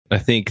I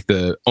think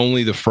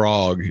only the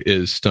frog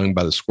is stung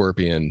by the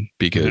scorpion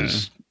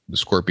because the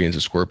scorpion's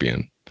a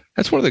scorpion.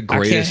 That's one of the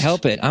greatest. I can't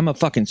help it. I'm a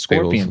fucking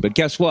scorpion. But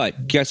guess what?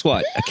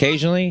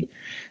 Occasionally,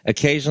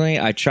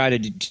 I try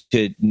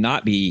to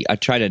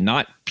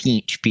not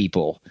pinch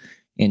people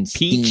and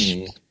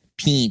sting.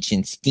 Pinch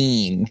and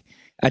sting.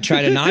 I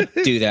try to not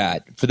do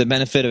that for the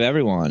benefit of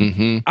everyone.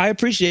 Mm-hmm. I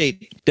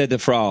appreciate that the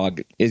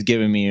frog is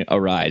giving me a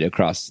ride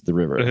across the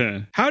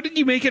river. How did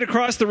you make it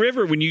across the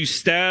river when you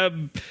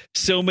stab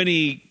so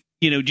many?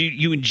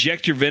 You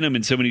inject your venom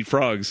in so many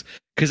frogs?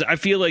 Because I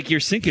feel like you're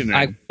sinking there.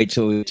 I wait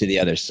till we get to the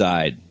other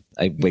side.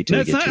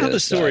 That's not how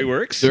the story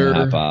works. You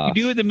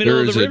do it in the middle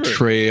of the river. There's a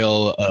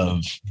trail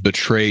of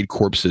betrayed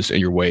corpses in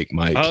your wake,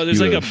 Mike. Oh,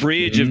 there's a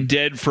bridge of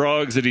dead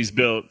frogs that he's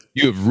built.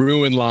 You have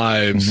ruined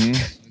lives.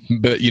 Mm-hmm.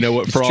 But you know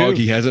what frog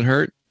he hasn't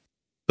hurt?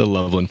 The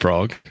Loveland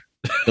frog.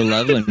 The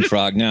Loveland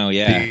frog, no,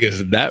 yeah.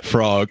 Because that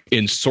frog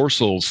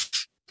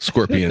ensorcels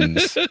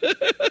scorpions.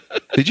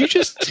 Did you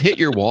just hit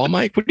your wall,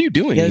 Mike? What are you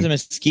doing? There's a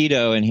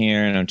mosquito in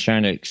here, and I'm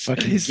trying to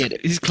fucking get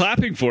it. He's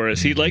clapping for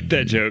us. He liked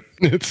that joke.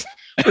 It's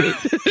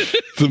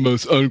the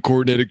most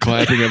uncoordinated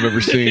clapping I've ever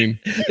seen.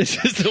 It's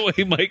just the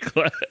way Mike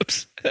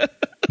claps.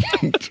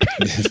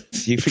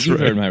 You've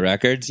heard my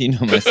records. You know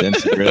my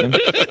sense of rhythm.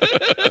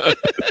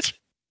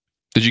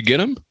 Did you get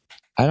him?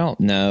 I don't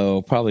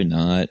know. Probably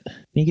not.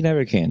 You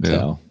never can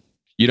tell.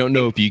 You don't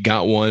know if you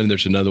got one and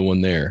there's another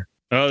one there.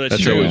 Oh, that's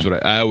true. Always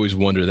what I always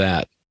wonder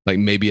that. Like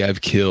maybe I've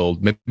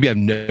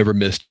never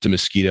missed a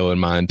mosquito in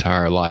my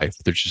entire life.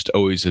 There's just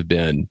always have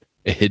been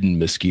a hidden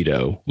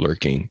mosquito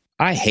lurking.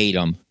 I hate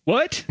them.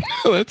 What?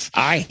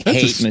 I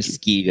hate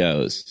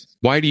mosquitoes.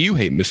 Why do you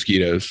hate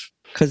mosquitoes?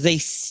 Because they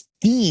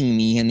sting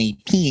me and they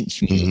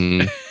pinch me.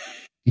 Mm-hmm.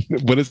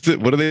 What is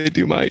it? What do they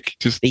do, Mike?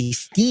 They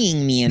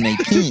sting me and they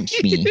pinch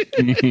me.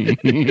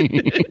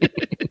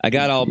 I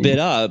got all bit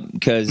up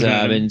because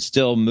I've been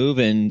still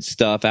moving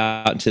stuff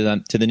out to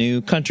the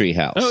new country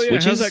house. Oh yeah,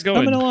 how's that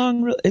going? Coming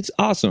along. It's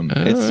awesome.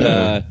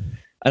 I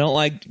don't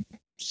like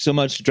so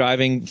much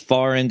driving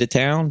far into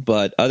town,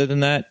 but other than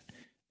that,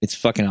 it's a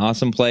fucking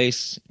awesome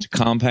place. It's a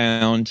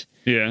compound.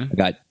 Yeah, I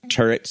got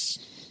turrets.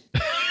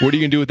 What are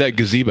you gonna do with that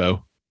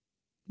gazebo?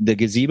 The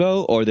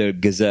gazebo or the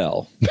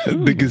gazelle?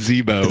 The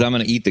gazebo. Because I'm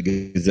going to eat the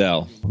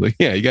gazelle.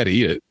 Yeah, you got to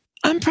eat it.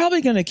 I'm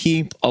probably going to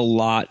keep a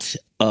lot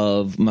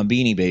of my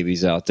Beanie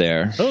Babies out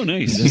there. Oh,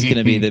 nice. This is going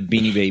to be the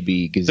Beanie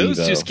Baby gazebo.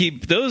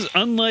 Those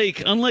unlike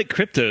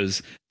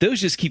cryptos,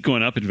 those just keep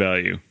going up in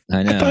value.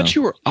 I know. I thought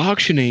you were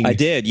auctioning. I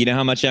did. You know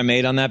how much I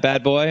made on that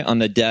bad boy? On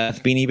the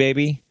death Beanie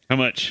Baby? How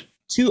much?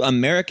 $2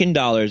 American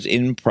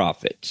in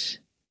profit.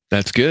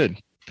 That's good.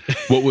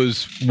 What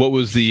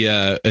was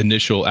the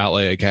initial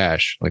outlay of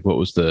cash? Like what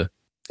was the?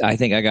 I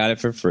think I got it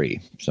for free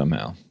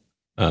somehow.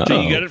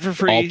 So you got it for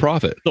free, all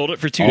profit. Sold it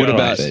for $2. What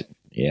about it?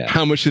 Yeah.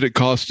 How much did it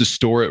cost to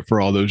store it for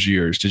all those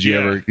years? Did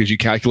you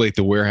calculate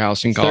the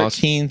warehousing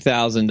cost?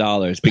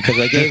 $13,000 because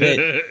I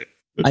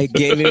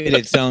gave it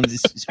its own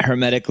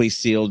hermetically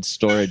sealed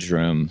storage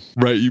room.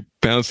 Right. You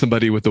found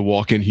somebody with a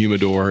walk-in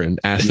humidor and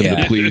asked them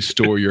to please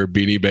store your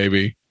Beanie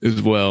Baby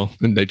as well,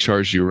 and they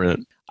charged you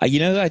rent.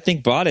 I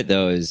think bought it,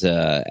 though, is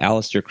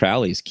Aleister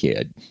Crowley's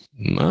kid.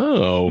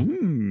 Oh.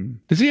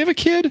 Does he have a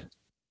kid?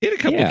 He had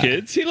a couple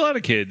kids. He had a lot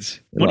of kids.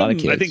 One of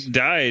them, I think,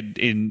 died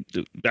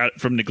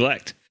from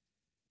neglect.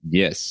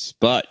 Yes,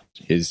 but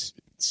his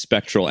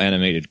spectral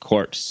animated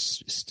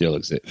corpse still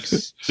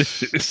exists.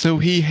 So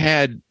he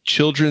had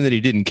children that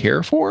he didn't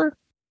care for?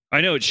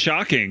 I know, it's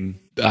shocking.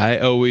 I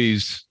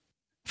always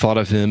thought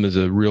of him as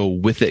a real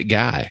with it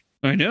guy.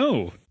 I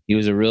know. He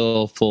was a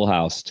real Full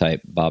House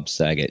type Bob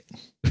Saget.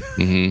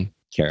 Mm-hmm.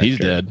 Character. He's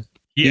dead.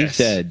 Yes. He's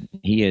dead.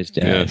 He is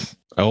dead. Yes.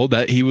 Oh,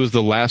 that he was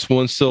the last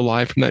one still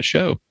alive from that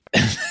show.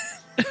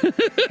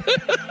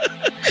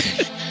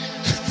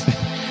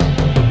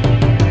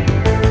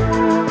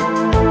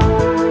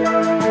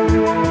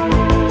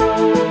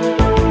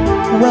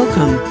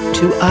 Welcome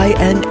to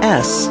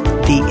INS,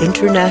 the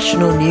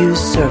International News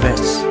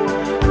Service,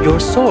 your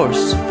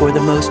source for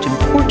the most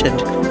important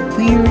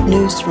queer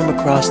news from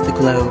across the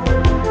globe.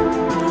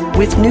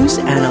 With news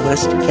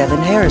analyst Kevin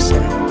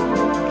Harrison,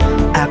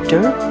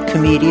 actor,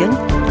 comedian,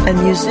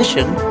 and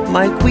musician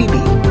Mike Wiebe,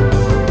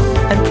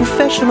 and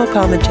professional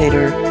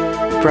commentator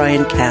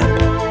Brian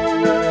Camp.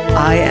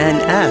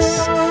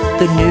 INS,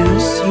 the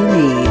news you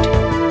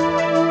need.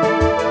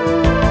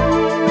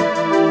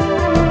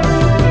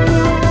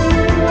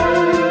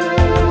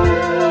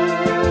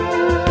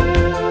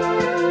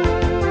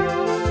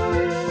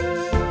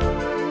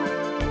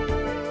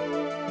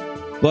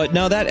 But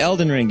no, that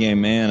Elden Ring game,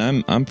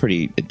 man, I'm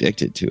pretty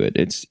addicted to it.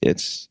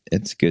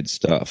 It's good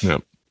stuff.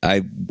 Yep.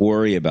 I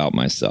worry about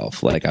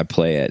myself. Like I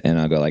play it and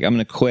I go like, I'm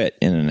going to quit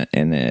in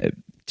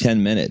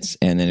 10 minutes.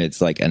 And then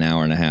it's like an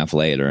hour and a half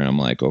later. And I'm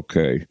like,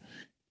 okay,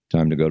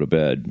 time to go to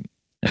bed.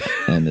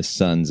 And the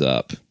sun's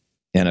up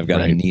and I've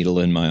got a needle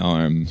in my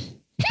arm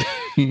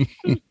and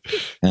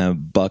I'm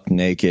buck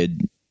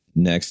naked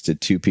next to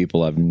two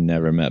people I've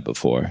never met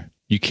before.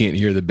 You can't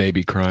hear the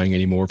baby crying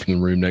anymore from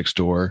the room next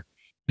door.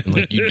 And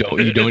like you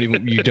don't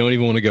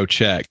even want to go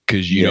check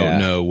because you don't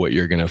know what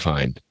you're gonna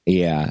find.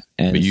 Yeah,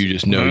 and but you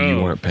just know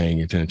you weren't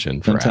paying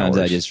attention. For sometimes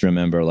hours. I just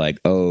remember like,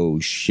 oh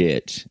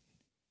shit,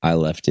 I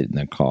left it in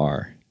the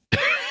car.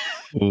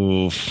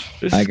 Oof.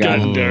 I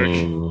got dark.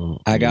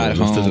 I got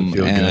home and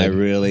good.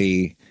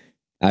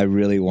 I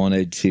really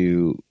wanted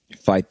to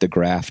fight the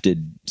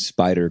grafted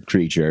spider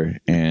creature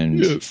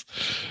and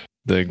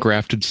the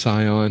grafted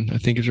scion. I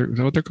think is that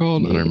what they're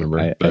called? I don't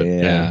remember.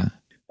 Yeah.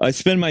 I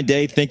spend my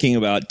day thinking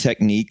about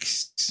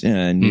techniques,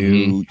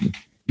 new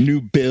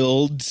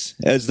builds,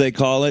 as they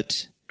call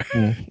it.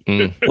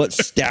 What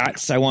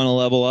stats I want to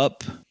level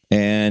up,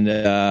 and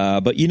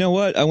but you know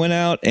what? I went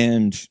out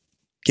and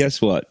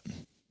guess what?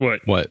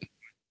 What?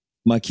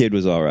 My kid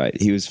was all right.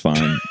 He was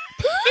fine.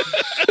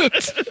 A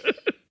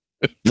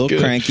little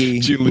cranky.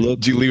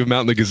 Did you leave him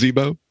out in the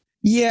gazebo?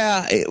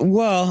 Yeah,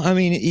 well, I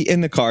mean,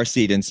 in the car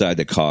seat inside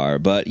the car,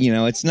 but you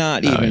know, it's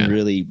not even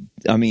really.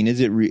 I mean, is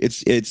it?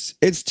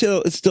 It's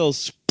still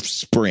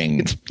spring.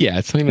 It's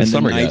not even and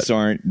summer the nights yet.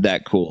 Aren't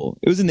that cool.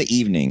 It was in the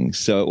evening,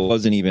 so it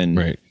wasn't even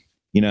right.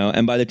 You know,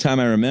 and by the time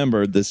I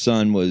remembered, the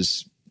sun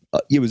was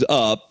it was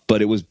up,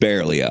 but it was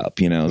barely up.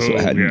 You know, so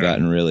it hadn't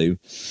gotten really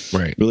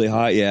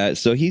hot yet.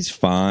 So he's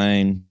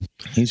fine.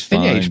 He's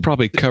fine. And he's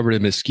probably covered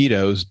in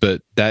mosquitoes,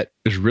 but that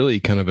is really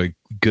kind of a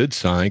good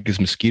sign because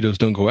mosquitoes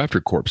don't go after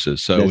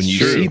corpses. So when you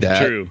see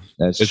that,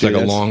 it's like a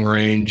long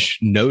range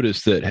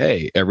notice that,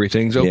 hey,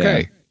 everything's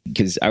okay.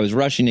 Because I was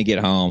rushing to get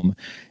home,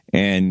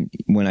 and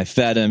when I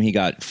fed him, he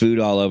got food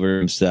all over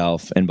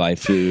himself. And by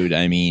food,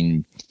 I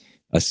mean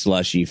a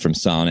slushie from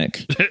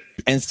Sonic.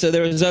 And so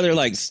there was other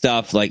like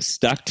stuff like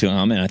stuck to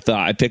him. And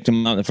I picked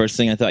him up. The first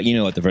thing I thought, you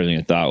know what the first thing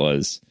I thought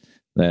was?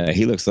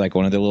 He looks like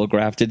one of the little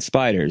grafted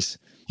spiders.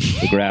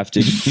 The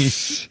grafted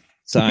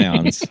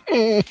scions.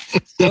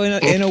 So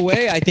in a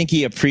way, I think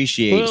he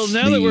appreciates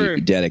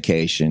the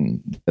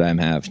dedication that I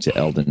have to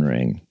Elden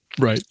Ring.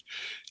 Right.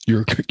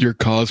 You're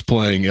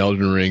cosplaying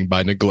Elden Ring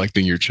by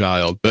neglecting your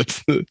child.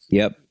 That's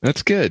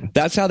good.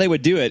 That's how they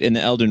would do it in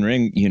the Elden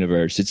Ring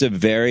universe. It's a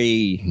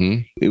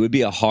very it would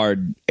be a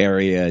hard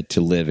area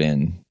to live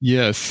in.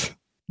 Yes.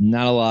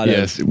 Not a lot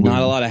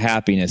of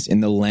happiness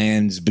in the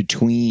lands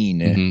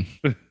between.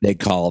 They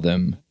call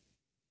them.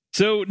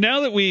 So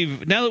now that we've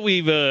had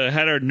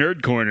our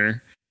nerd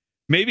corner,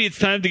 maybe it's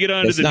time to get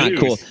on to the news.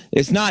 Cool.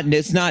 It's not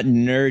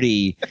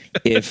nerdy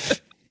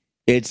if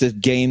it's a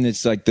game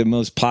that's like the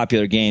most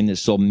popular game that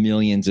sold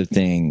millions of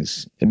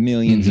things,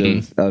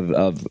 millions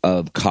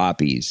of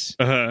copies.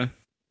 Well,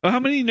 how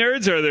many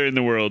nerds are there in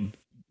the world?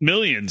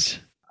 Millions.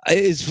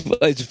 Is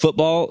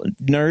football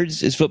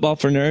nerds? Is football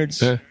for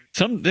nerds?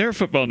 They're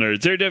football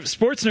nerds. They're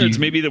sports nerds.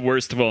 Maybe the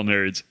worst of all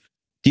nerds.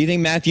 Do you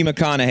think Matthew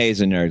McConaughey is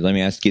a nerd? Let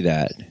me ask you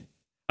that.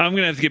 I'm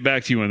going to have to get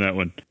back to you on that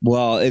one.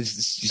 Well,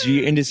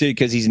 you're indecision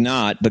because he's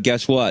not. But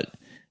guess what?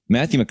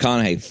 Matthew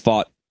McConaughey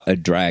fought a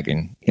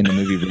dragon in the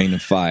movie Rain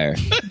of Fire.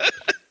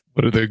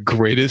 One of the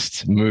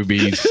greatest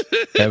movies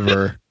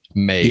ever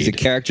made. The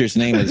character's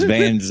name was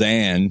Van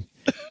Zandt.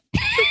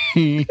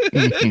 And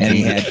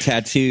he had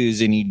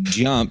tattoos and he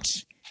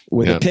jumped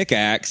with a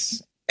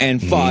pickaxe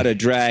and fought a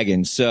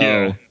dragon.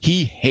 So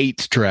he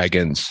hates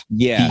dragons.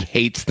 Yeah. He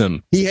hates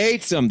them.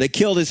 They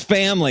killed his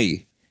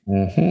family.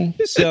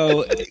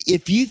 So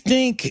if you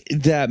think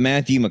that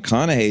Matthew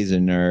McConaughey's a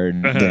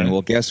nerd, then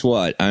well, guess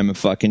what? I'm a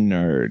fucking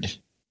nerd.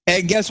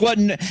 And guess what?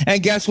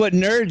 And guess what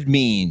nerd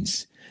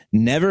means?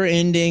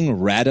 Never-ending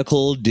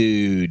radical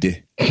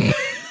dude.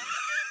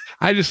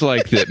 I just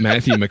like that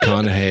Matthew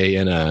McConaughey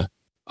and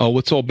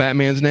what's old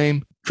Batman's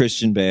name?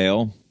 Christian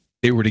Bale.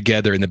 They were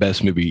together in the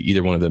best movie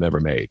either one of them ever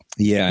made.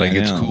 Yeah, like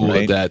it's cool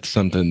that that's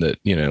something that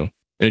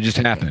it just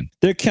happened.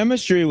 Their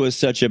chemistry was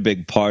such a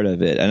big part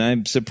of it, and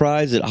I'm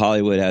surprised that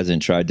Hollywood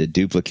hasn't tried to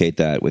duplicate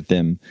that with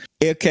them.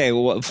 Okay,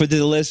 well, for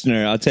the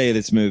listener, I'll tell you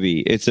this movie.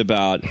 It's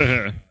about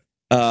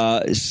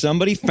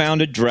somebody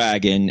found a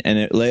dragon, and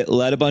it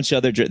led a bunch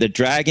of a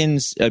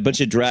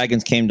bunch of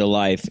dragons came to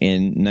life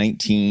in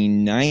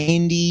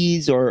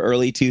 1990s or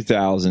early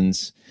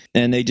 2000s,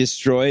 and they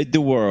destroyed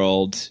the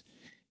world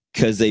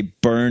because they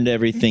burned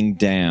everything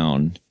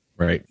down.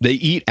 Right. They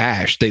eat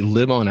ash. They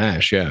live on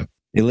ash. Yeah.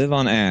 They live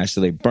on ash, so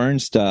they burn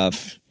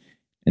stuff,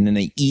 and then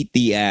they eat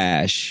the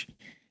ash,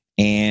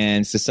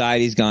 and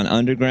society's gone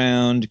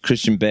underground.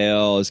 Christian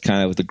Bale is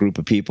kind of with a group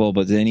of people,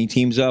 but then he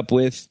teams up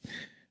with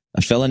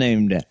a fella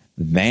named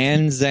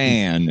Van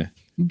Zandt.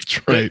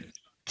 That's right.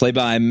 Played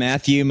by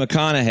Matthew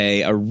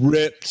McConaughey, a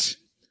ripped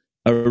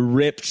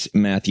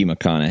Matthew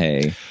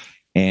McConaughey.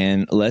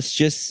 And let's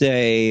just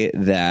say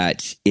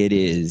that it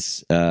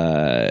is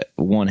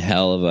one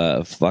hell of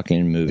a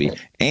fucking movie.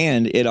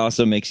 And it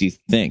also makes you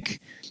think.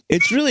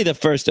 It's really the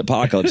first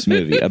apocalypse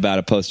movie about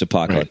a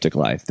post-apocalyptic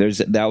life.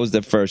 That was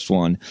the first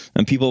one,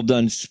 and people have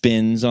done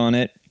spins on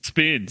it.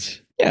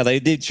 Spins. Yeah,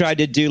 they tried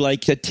to do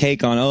like a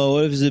take on,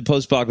 what if it's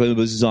post-apocalypse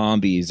with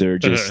zombies or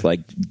just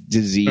like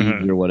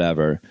disease or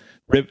whatever.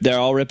 They're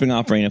all ripping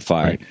off Rain of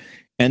Fire. Right.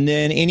 And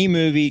then any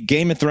movie,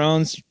 Game of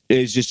Thrones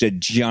is just a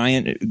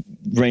giant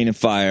Rain of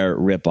Fire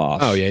ripoff.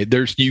 Oh yeah,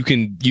 you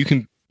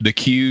can the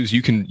cues,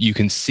 you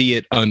can see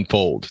it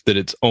unfold, that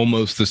it's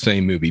almost the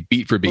same movie,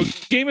 beat for beat. Well,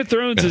 Game of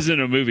Thrones isn't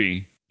a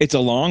movie. It's a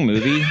long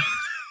movie.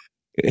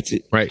 It's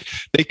right.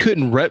 They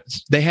couldn't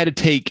they had to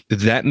take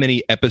that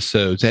many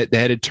episodes. They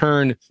had to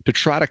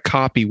try to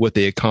copy what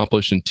they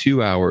accomplished in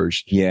 2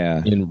 hours.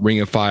 Yeah. In Ring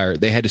of Fire,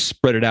 they had to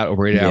spread it out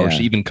over 8 hours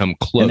to even come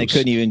close. And they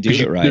couldn't even do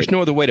it right. There's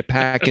no other way to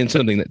pack in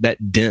something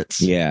that dense.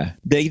 Yeah.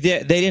 They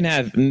didn't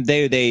have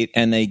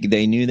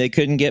they knew they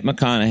couldn't get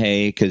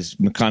McConaughey because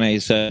McConaughey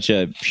is such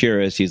a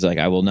purist. He's like,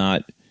 I'll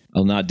not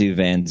do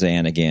Van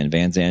Zandt again.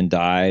 Van Zandt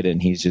died, and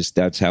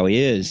that's how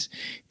he is.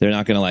 They're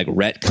not going to like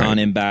retcon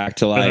him back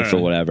to life or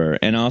whatever.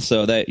 And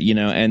also that,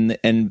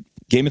 and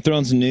Game of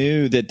Thrones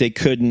knew that they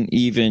couldn't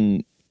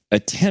even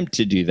attempt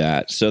to do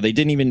that. So they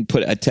didn't even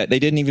put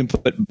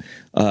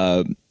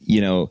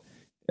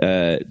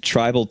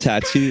tribal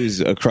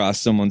tattoos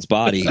across someone's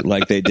body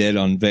like they did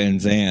on Van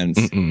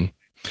Zandt's.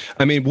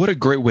 I mean, what a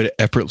great way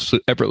to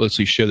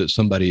effortlessly show that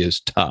somebody is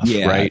tough,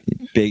 right?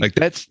 Like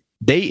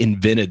they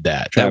invented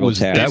that. That was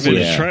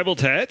tribal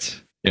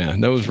tats. Yeah,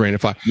 that was Rain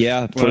of Fire.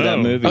 Yeah, that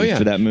movie. Oh, yeah.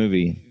 For that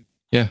movie.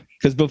 Yeah,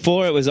 because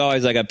before it was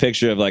always like a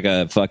picture of like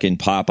a fucking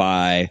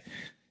Popeye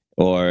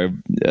or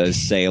a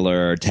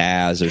Sailor or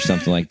Taz or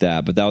something like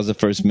that. But that was the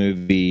first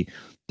movie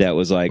that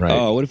was like,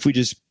 oh, what if we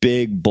just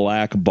big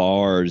black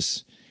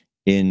bars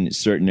in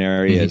certain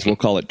areas? We'll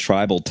call it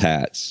tribal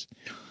tats.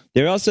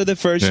 They're also the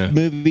first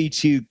movie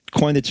to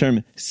coin the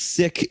term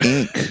sick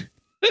ink.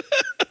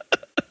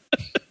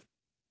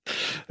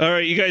 All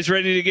right, you guys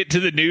ready to get to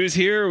the news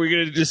here? We're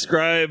going to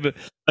describe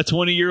a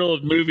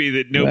 20-year-old movie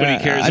that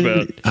nobody cares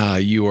about.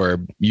 You are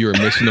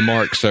missing the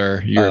mark,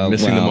 sir. You're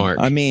missing the mark.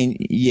 I mean,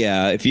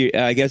 yeah.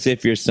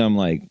 If you're some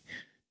like,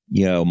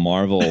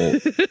 Marvel,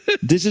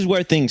 this is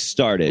where things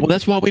started. Well,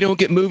 that's why we don't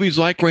get movies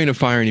like Rain of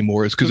Fire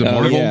anymore. It's because of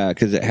Marvel. Yeah,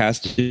 because it has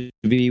to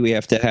be. We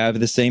have to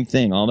have the same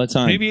thing all the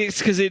time. Maybe it's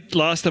because it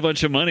lost a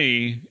bunch of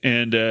money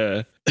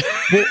and.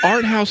 Well,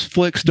 art house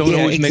flicks don't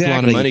always make a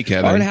lot of money,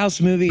 Kevin. Art house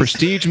movies,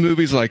 prestige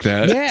movies like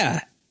that. Yeah,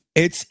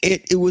 it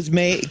was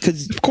made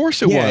because of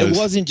course it was. It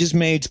wasn't just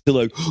made to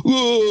like,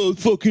 oh,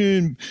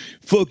 fucking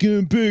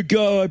big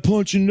guy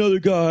punching another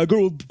guy,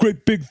 girl with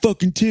great big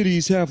fucking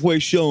titties halfway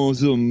showing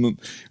some,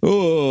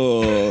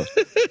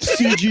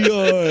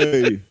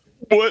 CGI.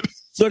 What?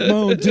 Suck my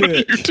own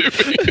dick.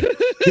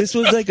 This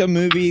was like a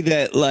movie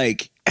that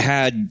like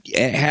had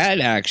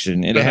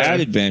action, it had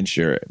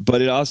adventure,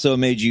 but it also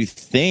made you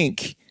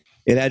think.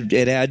 It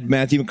had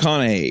Matthew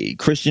McConaughey,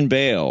 Christian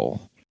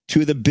Bale,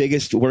 two of the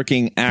biggest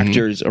working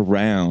actors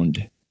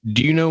around.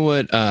 Do you know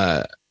what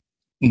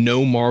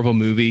no Marvel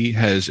movie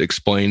has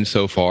explained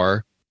so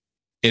far?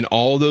 In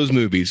all those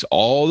movies,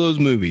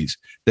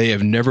 they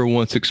have never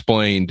once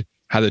explained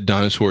how the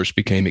dinosaurs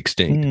became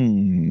extinct.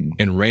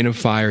 And Reign of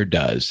Fire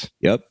does.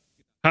 Yep.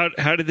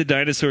 How did the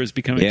dinosaurs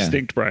become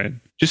extinct, Brian?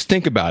 Just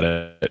think about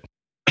it.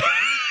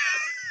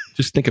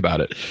 Just think about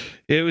it.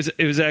 It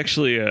was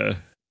actually an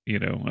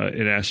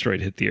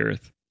asteroid hit the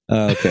Earth.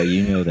 Okay,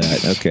 you know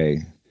that.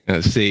 Okay.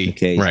 See,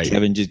 okay, right.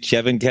 Kevin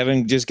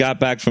just got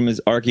back from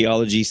his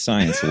archaeology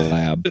science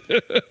lab.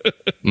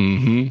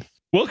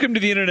 Welcome to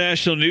the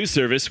International News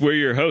Service. We're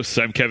your hosts.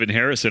 I'm Kevin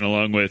Harrison,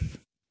 along with...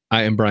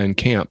 I am Brian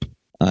Camp.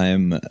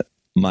 I'm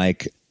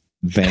Mike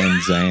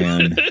Van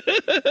Zandt.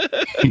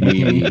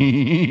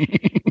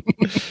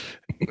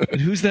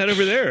 Who's that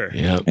over there?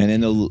 Yeah. And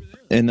in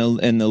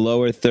the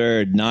lower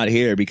third, not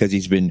here because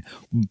he's been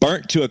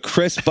burnt to a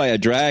crisp by a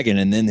dragon,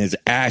 and then his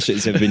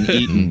ashes have been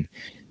eaten.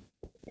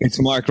 It's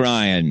Mark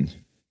Ryan.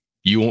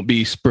 You won't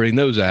be spreading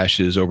those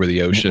ashes over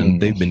the ocean.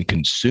 They've been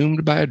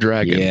consumed by a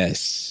dragon.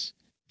 Yes.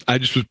 I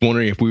just was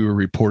wondering if we were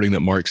reporting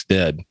that Mark's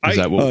dead. Is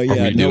that what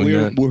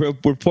we're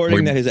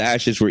reporting that his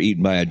ashes were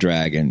eaten by a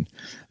dragon.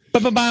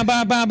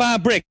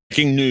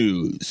 Breaking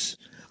news.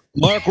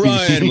 Mark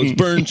Ryan was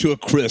burned to a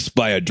crisp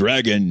by a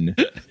dragon,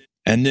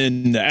 and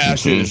then the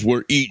ashes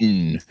were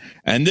eaten,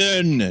 and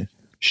then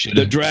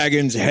the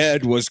dragon's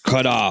head was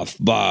cut off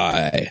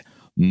by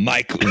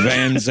Mike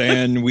Van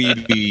Zandt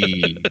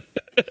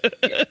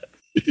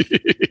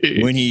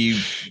when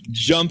he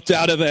jumped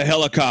out of a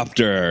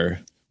helicopter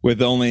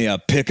with only a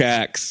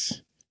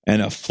pickaxe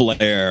and a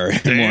flare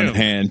in one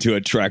hand to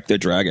attract the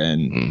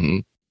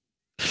dragon.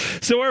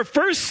 So our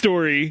first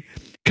story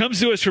comes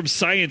to us from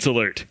Science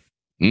Alert.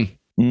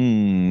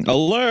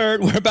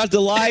 Alert, we're about to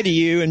lie to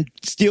you and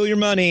steal your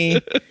money.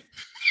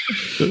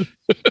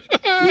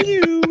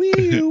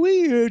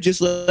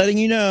 Just letting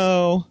you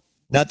know.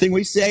 Nothing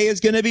we say is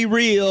going to be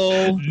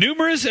real.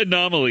 Numerous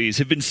anomalies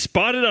have been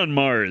spotted on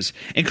Mars,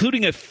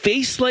 including a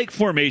face-like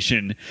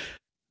formation,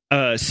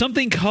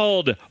 something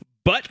called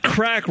butt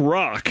crack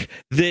rock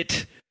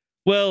that,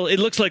 well, it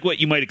looks like what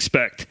you might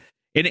expect.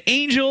 An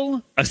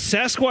angel, a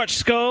Sasquatch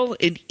skull,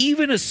 and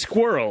even a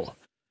squirrel.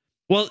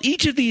 While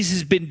each of these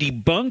has been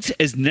debunked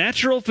as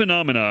natural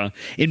phenomena,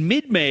 in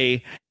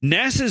mid-May,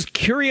 NASA's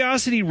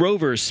Curiosity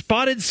rover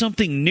spotted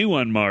something new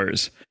on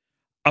Mars.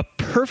 A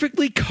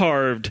perfectly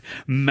carved,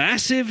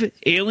 massive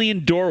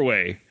alien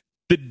doorway.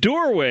 The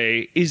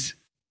doorway is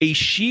a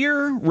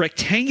sheer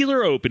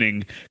rectangular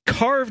opening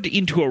carved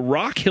into a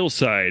rock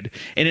hillside,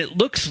 and it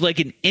looks like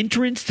an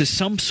entrance to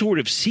some sort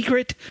of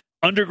secret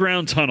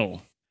underground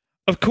tunnel.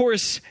 Of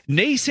course,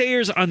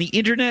 naysayers on the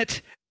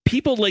internet,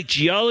 people like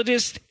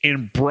geologist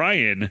and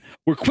Brian,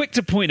 were quick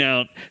to point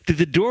out that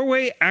the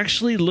doorway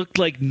actually looked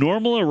like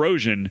normal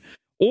erosion,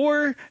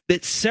 or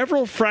that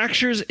several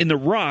fractures in the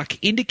rock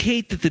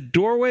indicate that the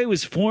doorway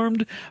was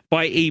formed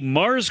by a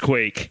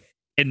Marsquake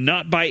and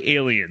not by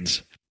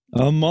aliens.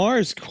 A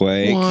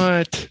Marsquake?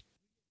 What?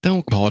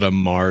 Don't call it a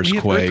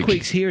Marsquake. We have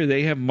earthquakes here.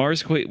 They have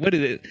Marsquake. What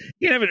is it?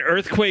 You can have an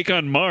earthquake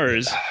on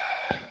Mars.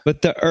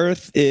 But the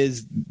Earth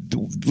is,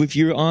 if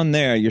you're on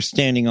there, you're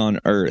standing on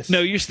Earth.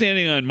 No, you're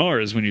standing on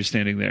Mars when you're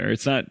standing there.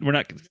 It's not. We're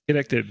not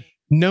connected.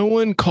 No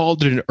one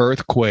called it an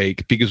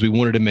earthquake because we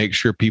wanted to make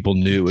sure people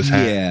knew it was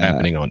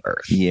happening on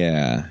Earth.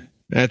 Yeah,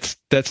 that's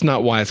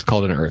not why it's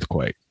called an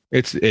earthquake.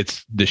 It's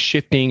the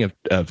shifting of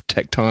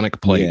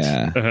tectonic plates.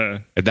 Yeah,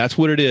 If that's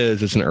what it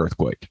is. It's an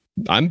earthquake.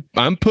 I'm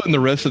putting the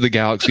rest of the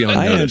galaxy on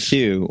notice. I am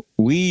too.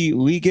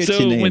 We get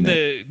to name when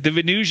it. the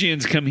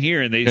Venusians come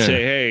here and they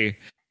say, "Hey,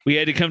 we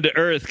had to come to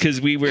Earth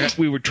because we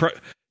were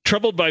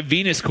troubled by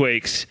Venus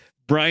quakes,"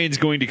 Brian's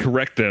going to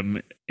correct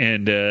them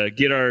and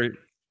get our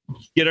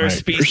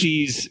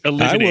species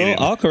eliminated. I will.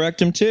 I'll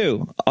correct him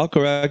too.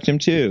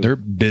 They're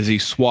busy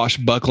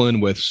swashbuckling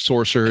with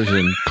sorcerers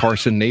and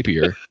Carson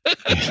Napier.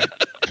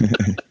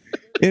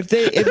 If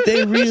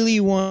they really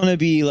want to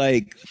be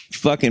like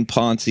fucking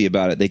poncy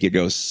about it, they could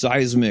go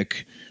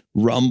seismic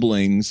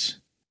rumblings.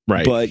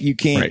 Right. But you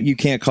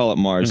can't call it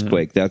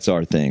Marsquake. That's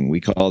our thing.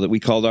 We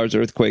called ours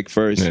earthquake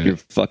first. You're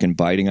fucking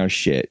biting our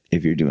shit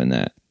if you're doing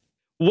that.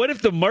 What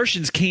if the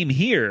Martians came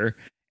here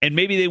and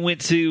maybe they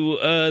went to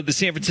the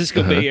San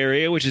Francisco Bay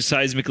Area, which is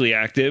seismically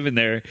active, and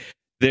they're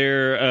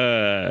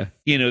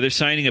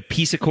signing a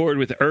peace accord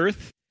with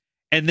Earth,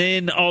 and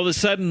then all of a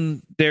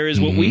sudden there is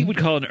what we would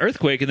call an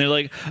earthquake, and they're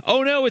like,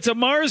 "Oh no, it's a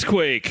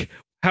Marsquake."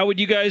 How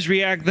would you guys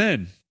react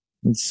then?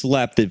 We'd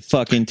slap the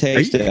fucking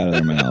taste out of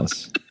their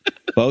mouths.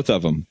 Both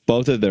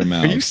of their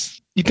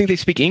mouths. You think they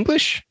speak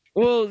English?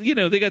 Well,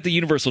 they got the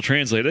universal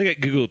translator. They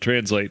got Google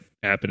Translate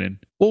happening.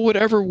 Well,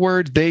 whatever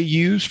word they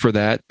use for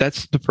that,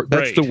 that's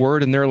the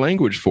word in their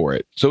language for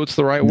it. So it's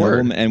the right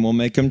word. And we'll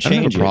make them change it.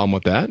 I don't have a problem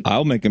with that.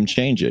 I'll make them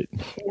change it.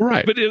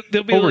 Right. But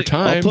they'll be over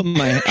time.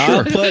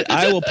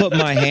 I will put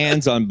my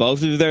hands on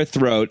both of their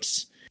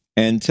throats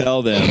and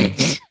tell them,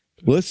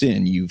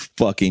 "Listen, you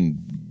fucking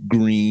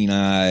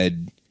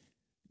green-eyed,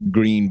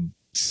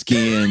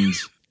 green-skinned,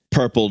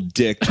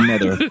 purple-dicked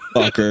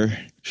motherfucker.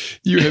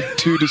 You have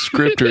two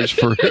descriptors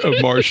for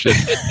a Martian,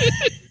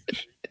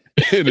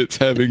 and it's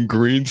having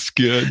green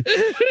skin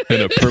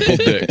and a purple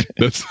dick.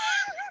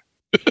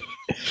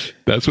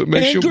 That's what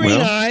makes you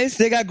green eyes.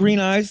 They got green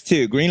eyes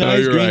too. Green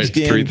eyes, green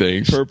skin, 3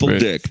 things. Purple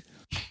dick.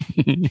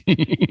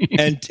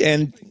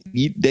 and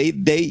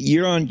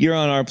you're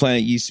on our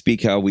planet. You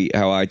speak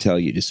how I tell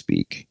you to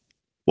speak.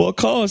 Well,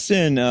 call us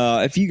in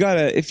if you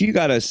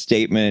got a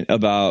statement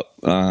about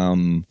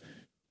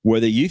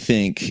whether you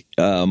think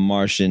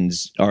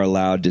Martians are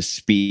allowed to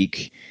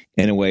speak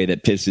in a way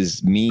that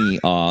pisses me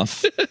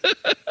off.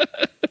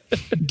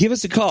 Give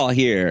us a call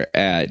here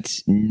at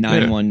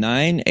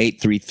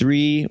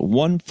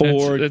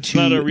 919-833-1429. That's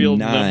not a real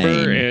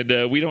number,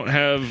 and we don't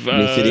have...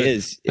 yes, it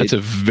is. That's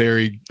a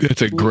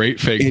great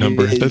fake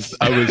number.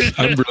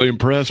 I'm really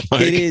impressed,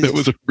 Mike. That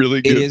was a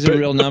really good... It is a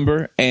real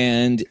number,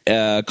 and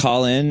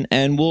call in,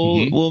 and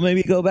we'll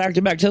maybe go back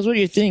to back. Tell us what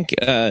you think.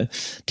 Tell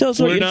us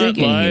what you're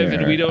thinking. We're not live, here.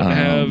 And we don't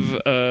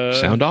have...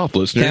 sound off,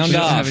 listeners. We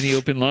don't have any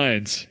open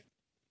lines.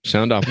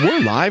 Sound off.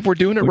 We're live. We're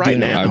doing it right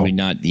now. Are we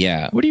not?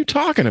 Yeah. What are you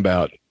talking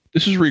about?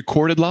 This is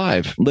recorded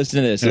live.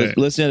 Listen to this.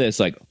 Listen to this.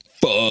 Like,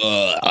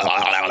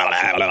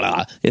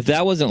 if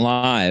that wasn't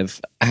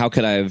live, how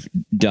could I have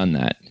done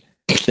that?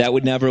 That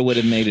would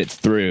have made it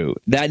through.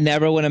 That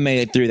never would have made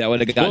it through. That would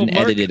have gotten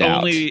edited out.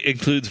 Only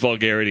includes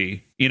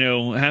vulgarity.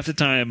 Half the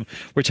time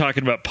we're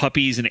talking about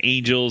puppies and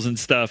angels and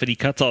stuff, and he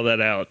cuts all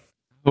that out.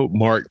 I hope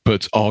Mark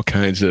puts all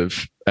kinds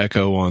of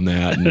echo on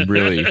that and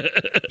really,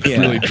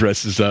 really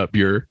dresses up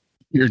your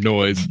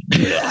noise.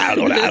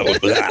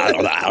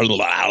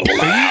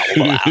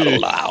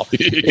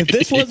 If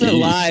this wasn't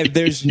live,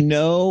 there's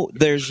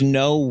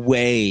no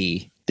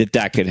way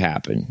that could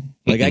happen.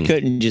 Like I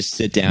couldn't just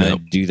sit down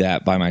and do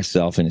that by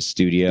myself in a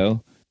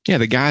studio. Yeah,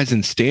 the guys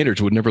in standards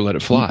would never let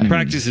it fly.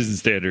 Practices and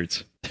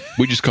standards.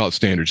 We just call it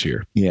standards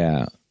here.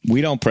 Yeah.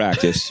 We don't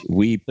practice.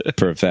 We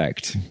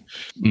perfect.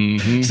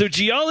 Mm-hmm. So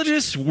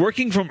geologists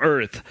working from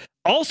Earth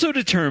also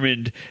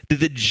determined that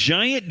the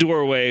giant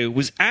doorway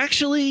was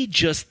actually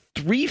just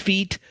 3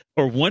 feet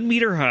or 1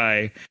 meter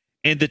high,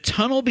 and the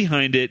tunnel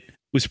behind it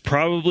was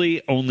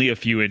probably only a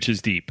few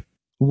inches deep.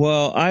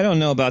 Well, I don't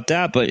know about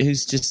that, but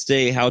who's to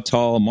say how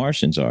tall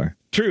Martians are?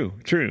 True.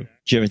 Did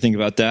you ever think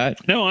about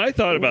that? No, I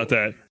thought about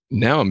that.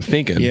 Now I'm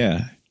thinking.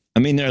 Yeah. I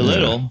mean, they're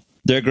little.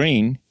 They're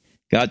green.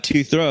 Got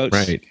 2 throats.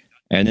 Right.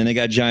 And then they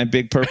got giant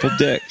big purple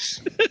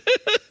dicks.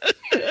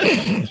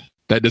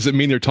 That doesn't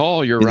mean they're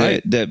tall. You're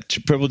right. The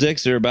purple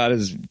dicks are about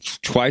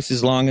twice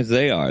as long as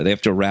they are. They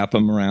have to wrap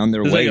them around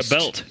their waist. Like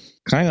a belt.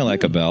 Kind of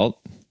like a belt.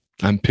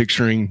 I'm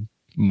picturing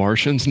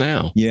Martians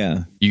now.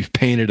 Yeah. You've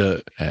painted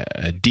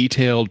a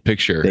detailed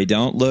picture. They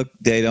don't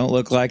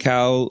look like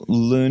how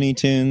Looney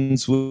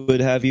Tunes would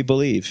have you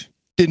believe.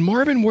 Did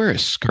Marvin wear a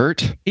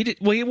skirt? He did.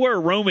 Well, he wore a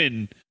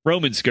Roman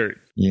skirt.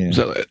 Yeah.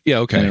 So, yeah.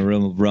 Okay. And a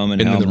Roman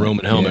helmet. And the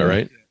Roman helmet,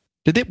 right?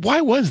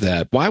 Why was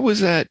that? Why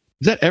was that?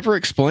 Is that ever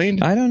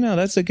explained? I don't know.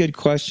 That's a good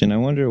question. I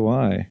wonder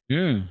why.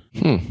 Yeah.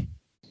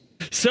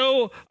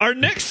 So our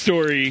next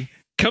story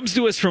comes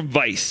to us from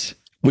Vice.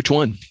 Which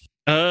one?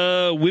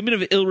 Women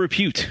of ill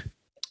repute.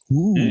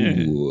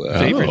 Ooh.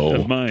 Favorite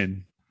of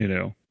mine.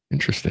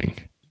 Interesting.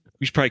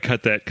 We should probably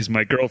cut that because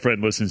my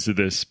girlfriend listens to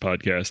this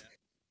podcast.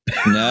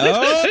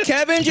 No,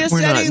 Kevin just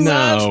said he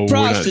loves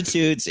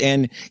prostitutes,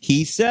 and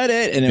he said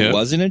it, and it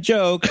wasn't a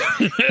joke.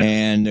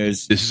 And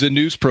this is a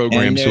news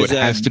program, so it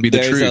has to be the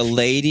truth. There's a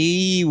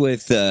lady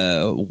with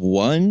a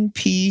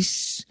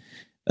one-piece,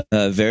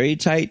 very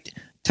tight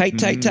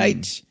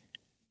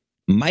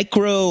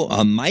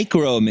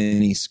micro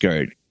mini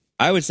skirt.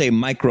 I would say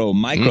micro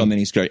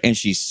mini skirt, and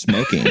she's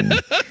smoking,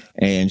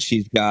 and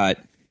she's got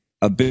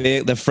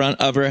the front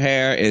of her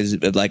hair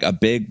is like a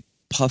big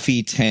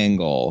puffy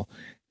tangle.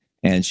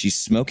 And she's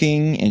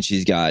smoking, and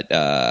she's got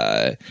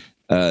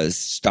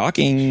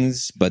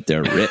stockings, but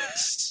they're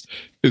ripped.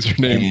 Is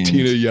her name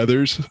Tina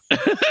Yothers?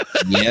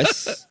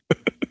 Yes.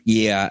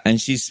 Yeah, and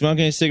she's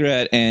smoking a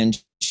cigarette,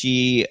 and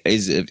she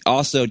is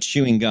also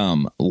chewing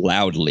gum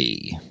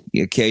loudly.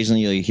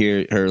 Occasionally, you'll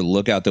hear her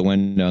look out the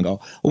window and go,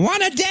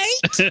 "Want a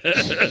date?"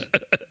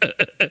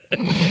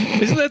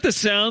 Isn't that the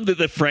sound that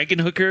the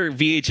Frankenhooker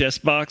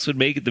VHS box would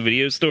make at the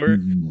video store?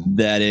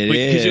 That it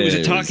is. Because it was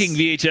a talking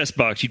VHS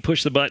box. You'd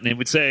push the button and it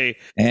would say...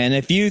 And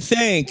if you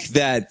think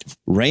that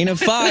Reign of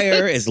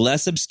Fire is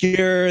less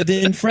obscure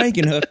than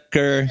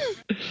Frankenhooker,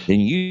 then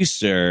you,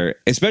 sir,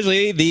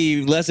 especially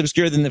the less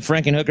obscure than the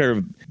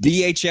Frankenhooker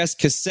VHS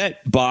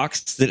cassette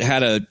box that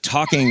had a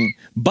talking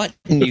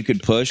button you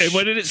could push. And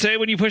what did it say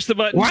when you pushed the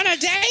button? Want a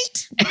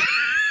date?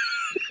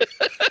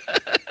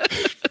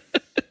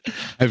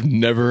 I've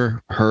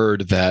never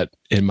heard that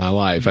in my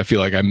life. I feel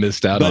like I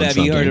missed out on something. But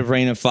have you heard of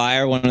Reign of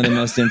Fire, one of the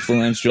most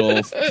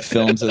influential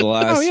films of the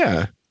last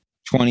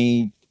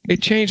 20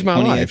 It changed my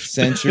 20th life.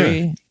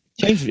 Century?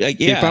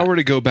 If I were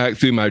to go back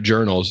through my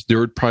journals, there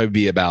would probably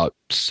be about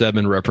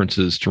 7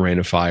 references to Reign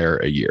of Fire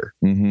a year.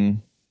 Mm-hmm.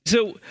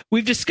 So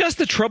we've discussed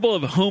the trouble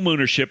of home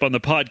ownership on the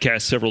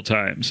podcast several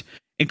times,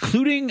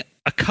 including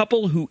a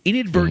couple who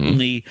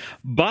inadvertently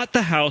bought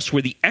the house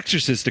where The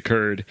Exorcist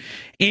occurred,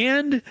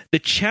 and the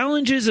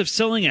challenges of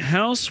selling a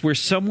house where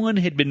someone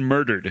had been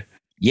murdered.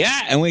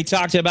 Yeah, and we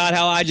talked about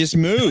how I just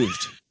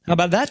moved. How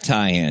about that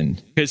tie-in?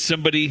 Because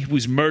somebody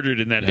was murdered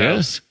in that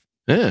house.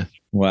 Yeah.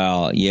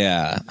 Well,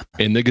 yeah.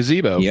 In the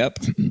gazebo. Yep.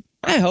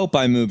 I hope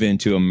I move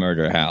into a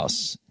murder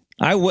house.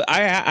 I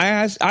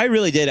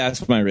really did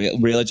ask my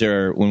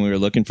realtor when we were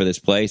looking for this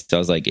place. I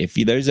was like, if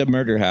there's a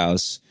murder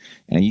house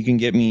and you can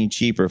get me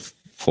cheaper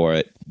for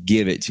it,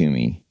 give it to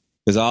me.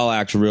 Because I'll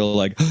act real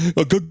like, ghost.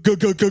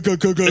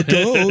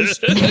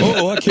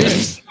 Oh, I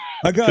can't.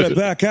 I got to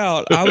back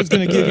out. I was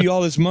going to give you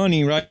all this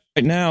money right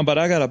now, but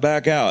I got to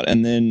back out.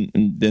 And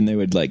then they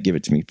would give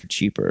it to me for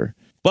cheaper.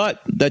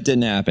 But that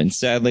didn't happen.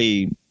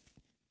 Sadly,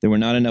 there were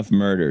not enough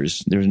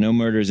murders. There was no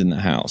murders in the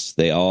house.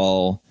 They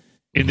all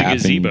in the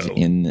gazebo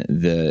in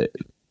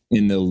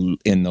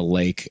the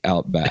lake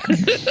out back.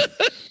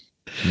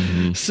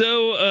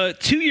 So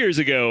 2 years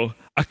ago,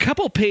 a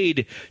couple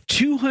paid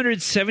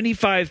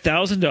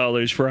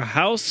 $275,000 for a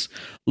house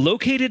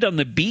located on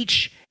the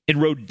beach in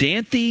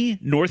Rodanthe,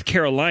 North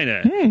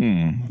Carolina.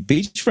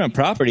 Beachfront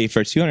property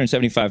for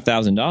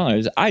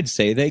 $275,000. I'd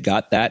say they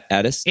got that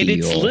at a steal. And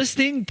its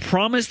listing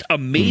promised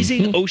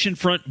amazing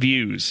oceanfront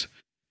views.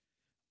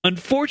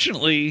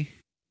 Unfortunately,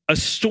 a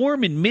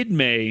storm in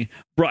mid-May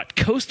brought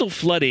coastal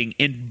flooding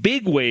and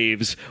big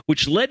waves,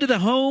 which led to the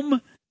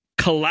home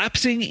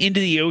collapsing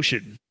into the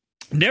ocean.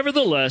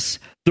 Nevertheless,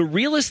 the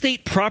real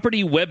estate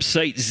property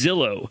website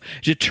Zillow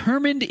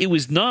determined it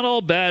was not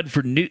all bad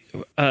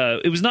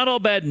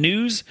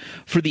news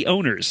for the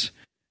owners.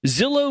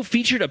 Zillow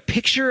featured a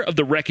picture of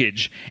the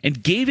wreckage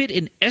and gave it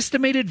an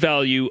estimated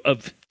value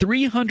of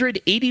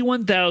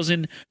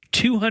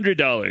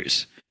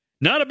 $381,200.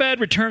 Not a bad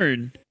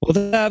return.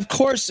 Well, of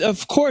course,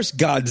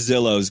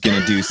 Godzillow's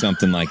going to do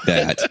something like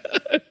that.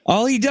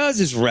 All he does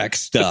is wreck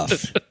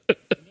stuff.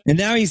 And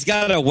now he's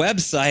got a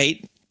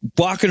website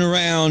walking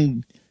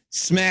around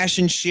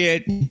smashing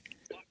shit,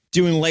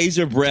 doing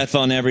laser breath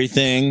on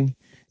everything,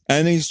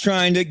 and he's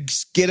trying to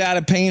get out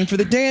of paying for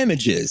the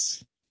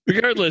damages.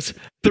 Regardless,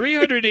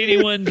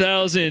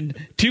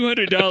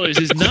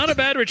 $381,200 is not a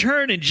bad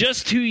return in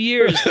just 2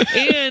 years,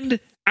 and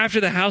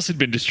after the house had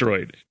been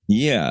destroyed.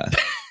 Yeah.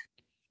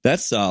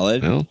 That's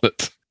solid. Well,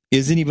 but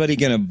is anybody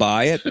going to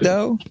buy it,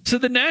 though? So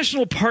the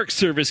National Park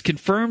Service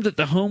confirmed that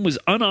the home was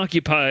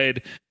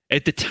unoccupied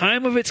at the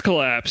time of its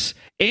collapse,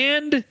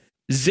 and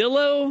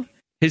Zillow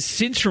has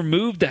since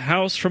removed the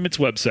house from its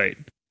website.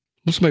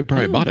 Well, somebody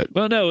probably bought it.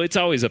 Well, no, it's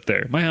always up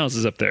there. My house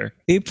is up there.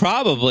 He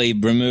probably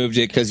removed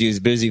it because he was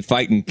busy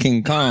fighting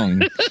King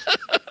Kong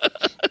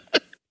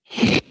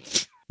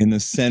in the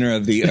center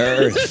of the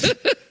earth.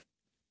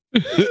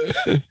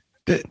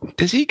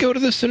 Does he go to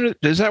the center?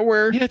 Is that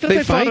where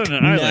they fight? On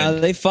an island. No,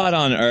 they fought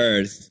on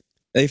Earth.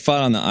 They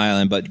fought on the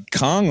island, but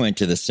Kong went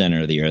to the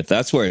center of the earth.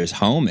 That's where his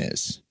home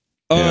is.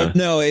 Oh,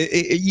 no.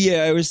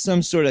 It was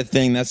some sort of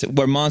thing. That's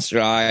where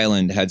Monster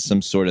Island had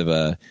some sort of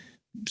a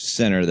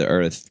center of the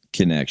earth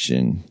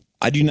connection.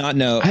 I do not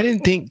know. I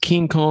didn't think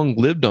King Kong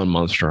lived on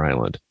Monster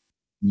Island.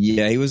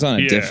 Yeah, he was on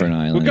a different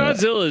island. Well,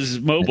 Godzilla is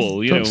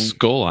mobile, you know.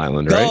 Skull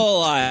Island, right?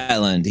 Skull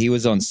Island. He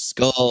was on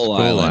Skull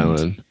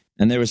Island.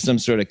 And there was some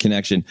sort of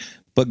connection.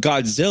 But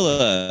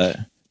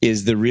Godzilla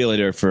is the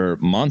realtor for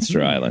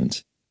Monster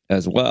Island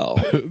as well.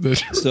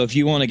 So if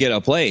you want to get a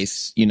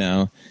place, you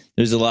know,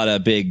 there's a lot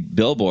of big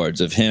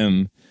billboards of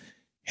him,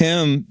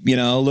 you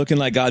know, looking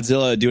like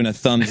Godzilla doing a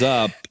thumbs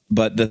up.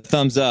 But the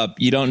thumbs up,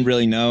 you don't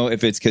really know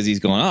if it's because he's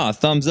going,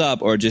 thumbs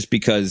up, or just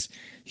because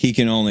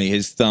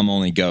his thumb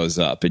only goes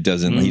up. It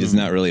doesn't, he's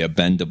not really a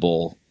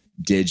bendable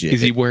digit.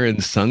 Is he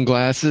wearing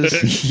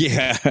sunglasses?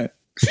 Yeah.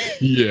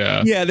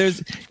 Yeah. Yeah,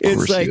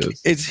 it's like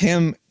it's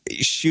him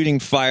shooting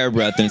fire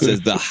breath and it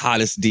says the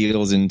hottest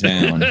deals in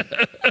town.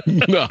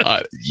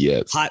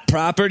 Yes. Hot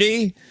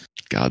property?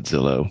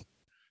 Godzilla.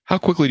 How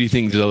quickly do you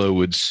think Zillow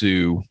would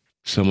sue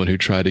someone who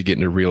tried to get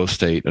into real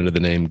estate under the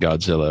name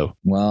Godzilla?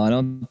 Well, I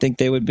don't think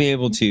they would be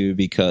able to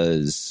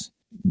because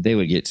they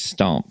would get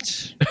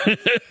stomped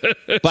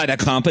by the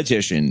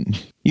competition.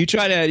 You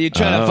try to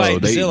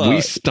fight Zillow.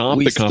 We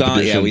stomp the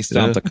competition. We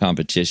stomp the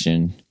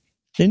competition.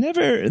 They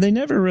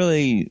never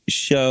really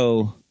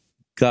show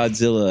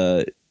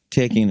Godzilla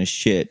taking a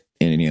shit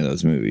in any of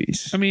those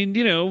movies. I mean,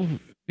 you know,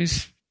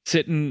 he's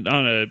sitting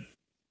on a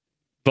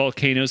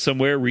volcano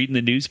somewhere reading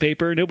the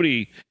newspaper.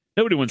 Nobody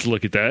wants to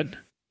look at that.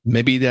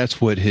 Maybe that's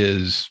what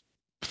his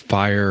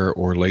fire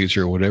or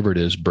laser or whatever it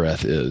is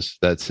breath is.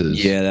 That's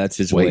his. Yeah, that's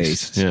his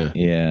waste.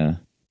 Yeah.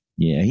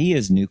 He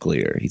is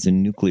nuclear. He's a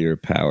nuclear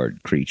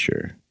powered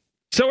creature.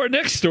 So our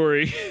next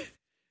story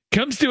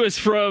comes to us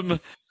from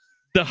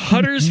the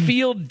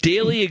Huddersfield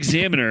Daily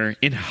Examiner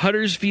in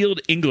Huddersfield,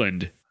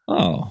 England.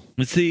 Oh,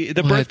 it's the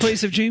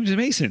birthplace of James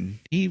Mason.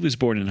 He was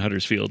born in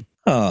Huddersfield.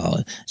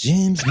 Oh,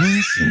 James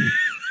Mason,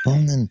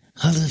 born in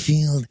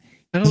Huddersfield.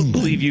 I don't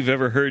believe you've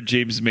ever heard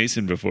James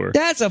Mason before.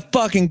 That's a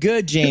fucking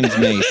good James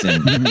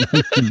Mason.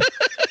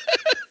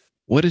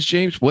 What is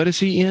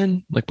he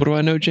in? Like, what do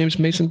I know James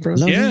Mason from?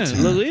 Lolita.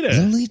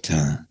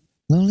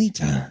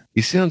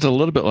 He sounds a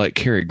little bit like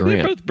Cary Grant.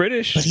 They're both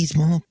British. But he's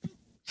more.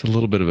 It's a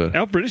little bit of a.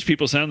 How British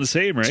people sound the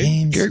same,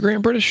 right? Cary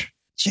Grant British?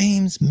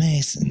 James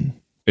Mason.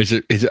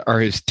 Are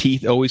his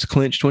teeth always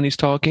clenched when he's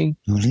talking?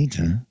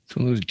 Lolita.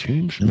 So it was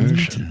James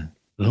Mason.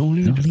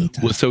 Lolita.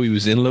 Well, so he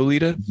was in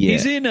Lolita? Yeah.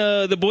 He's in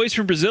The Boys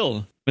from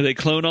Brazil, where they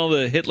clone all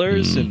the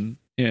Hitlers. And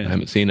yeah. I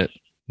haven't seen it.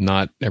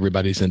 Not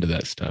everybody's into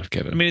that stuff,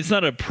 Kevin. I mean, it's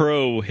not a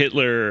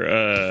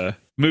pro-Hitler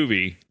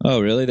movie. Oh,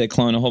 really? They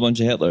clone a whole bunch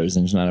of Hitlers,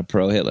 and it's not a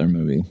pro-Hitler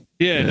movie.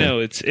 Yeah, no,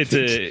 it's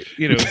a,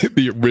 you know.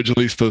 The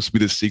originally supposed to be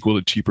the sequel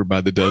to Cheaper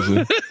by the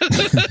Dozen.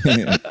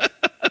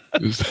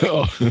 It was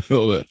all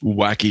the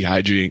wacky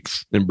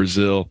hijinks in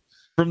Brazil.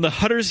 From the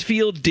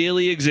Huddersfield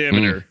Daily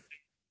Examiner.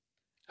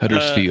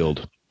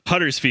 Huddersfield.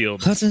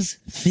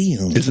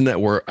 Isn't that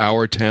where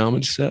Our Town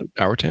is set?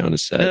 Our Town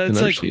is set in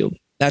Huddersfield.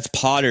 That's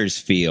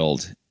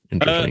Pottersfield.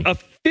 A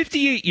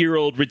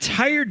 58-year-old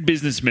retired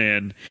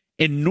businessman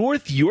in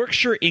North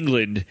Yorkshire,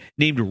 England,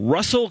 named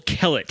Russell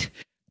Kellett.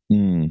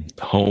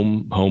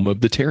 Home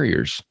of the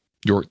Terriers.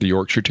 The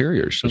Yorkshire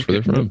Terriers. That's where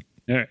they're from.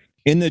 All right.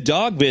 In the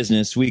dog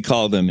business, we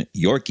call them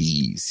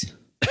Yorkies.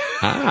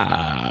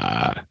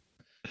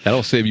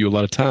 That'll save you a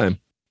lot of time.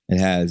 It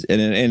has,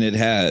 and it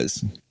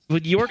has.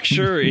 But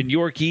Yorkshire and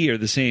Yorkie are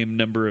the same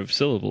number of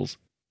syllables.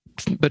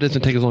 But it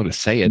doesn't take as long to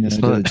say it. No,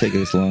 it doesn't take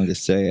as long to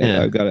say it.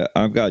 Yeah.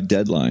 I've got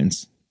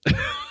deadlines.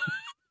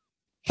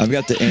 I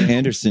got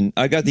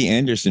the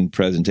Anderson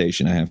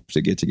presentation I have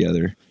to get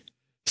together.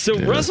 So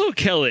Russell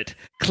Kellett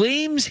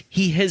claims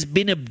he has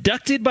been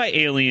abducted by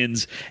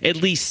aliens at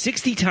least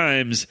 60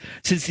 times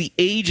since the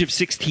age of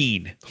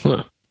 16.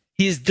 Huh.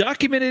 He has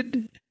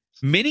documented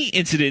many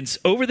incidents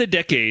over the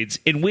decades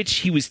in which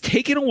he was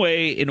taken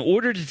away in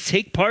order to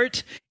take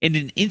part in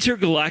an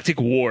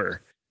intergalactic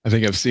war. I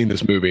think I've seen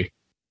this movie.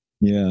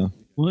 Yeah.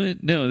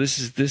 What? No, this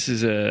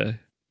is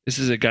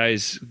a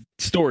guy's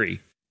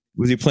story.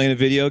 Was he playing a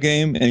video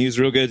game and he was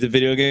real good at the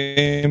video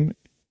game? And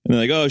they're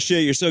like, "Oh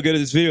shit, you're so good at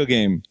this video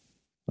game.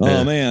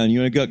 Oh man,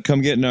 you want to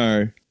come get in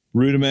our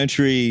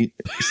rudimentary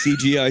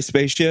CGI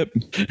spaceship?"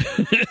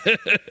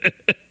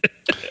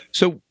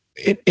 So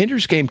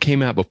Ender's Game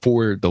came out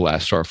before The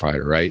Last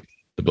Starfighter, right?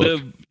 The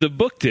book. The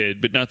book did,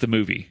 but not the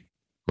movie.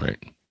 Right.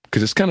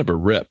 Because it's kind of a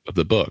rip of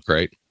the book,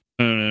 right?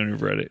 I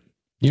never read it.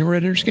 You never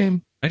read Ender's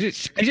Game? I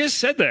just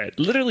said that.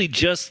 Literally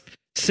just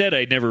said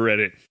I'd never read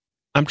it.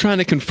 I'm trying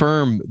to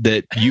confirm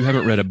that you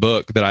haven't read a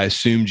book that I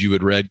assumed you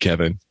had read,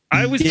 Kevin.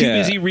 I was too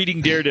busy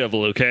reading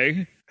Daredevil,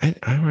 okay?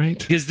 All right.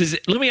 Because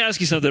let me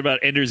ask you something about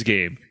Ender's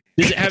Game.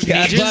 Does it have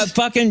ninjas?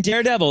 Fucking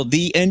Daredevil,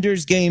 the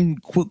Ender's Game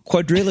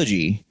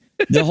quadrilogy,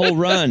 the whole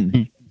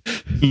run.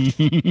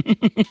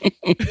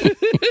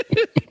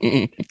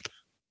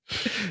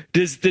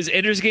 Does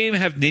Ender's Game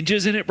have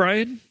ninjas in it,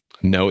 Brian?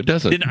 No, it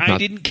doesn't. Then I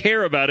didn't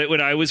care about it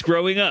when I was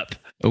growing up.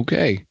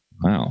 Okay.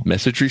 Wow.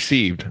 Message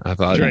received. I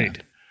thought right.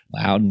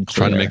 Loud and clear.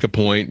 Trying to make a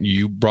point.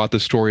 You brought the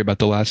story about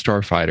The Last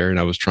Starfighter, and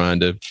I was trying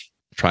to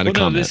comment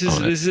on it. This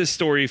is a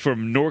story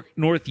from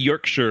North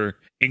Yorkshire,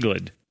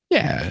 England.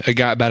 Yeah,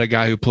 about a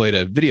guy who played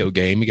a video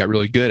game. He got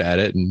really good at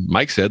it, and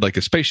Mike said like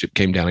a spaceship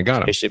came down and got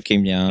him. Spaceship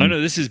came down. Oh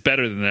no, this is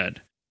better than that.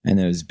 And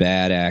there was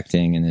bad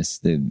acting, and his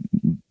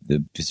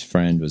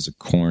friend was a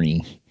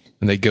corny.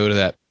 And they go to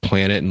that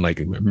planet and like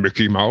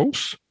Mickey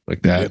Mouse,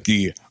 like that.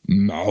 Mickey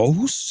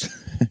Mouse.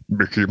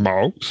 Mickey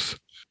Mouse.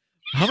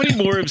 How many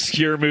more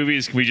obscure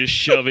movies can we just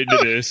shove into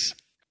this?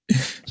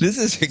 This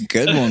is a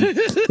good one.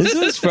 This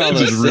is for all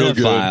the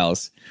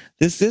cinephiles.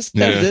 This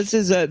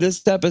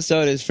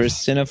episode is for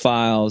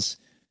cinephiles,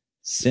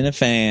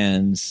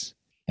 cinefans,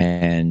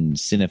 and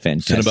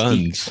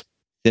cinefantastic.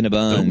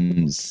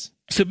 Cinebuns.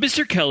 So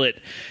Mr. Kellett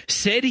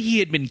said he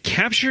had been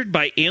captured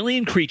by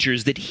alien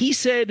creatures that he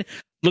said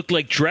looked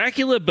like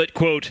Dracula, but,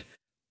 quote,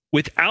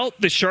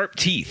 without the sharp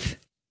teeth.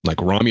 Like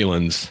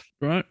Romulans.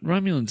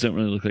 Romulans don't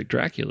really look like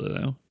Dracula,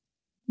 though.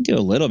 Do a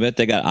little bit.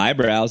 They got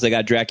eyebrows. They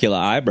got Dracula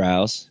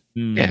eyebrows.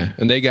 Yeah,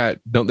 and they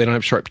don't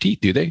have sharp teeth,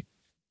 do they?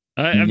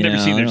 I've never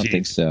seen their teeth. I don't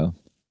think so.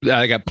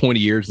 They got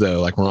pointy ears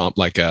though, like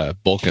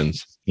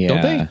Vulcans. Yeah.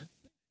 Don't they?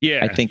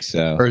 Yeah, I think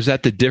so. Or is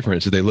that the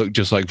difference? They look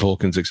just like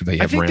Vulcans except they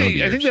have round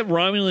ears. I think that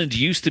Romulans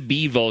used to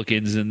be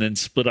Vulcans and then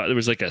split out. There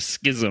was like a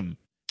schism,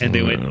 and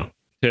they went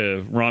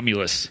to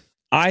Romulus.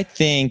 I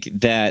think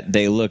that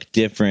they look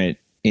different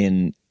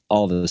in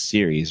all the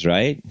series,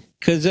 right?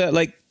 Because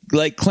like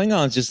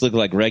Klingons just look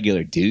like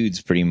regular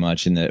dudes pretty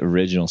much in the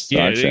original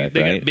Star Trek,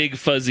 they right? got big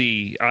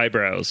fuzzy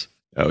eyebrows.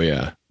 Oh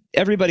yeah.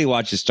 Everybody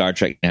watches Star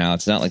Trek now.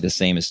 It's not like the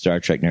same as Star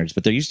Trek nerds,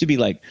 but there used to be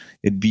like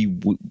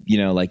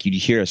like you'd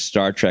hear a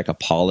Star Trek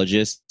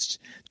apologist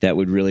that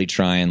would really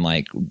try and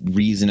like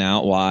reason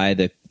out why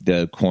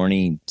the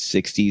corny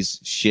 60s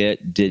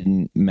shit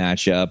didn't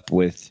match up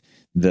with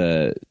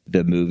the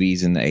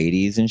movies in the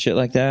 80s and shit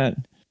like that.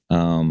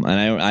 And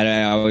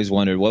I always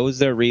wondered what was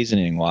their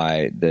reasoning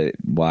why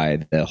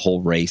the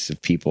whole race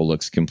of people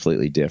looks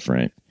completely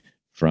different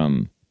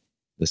from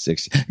the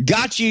 60s.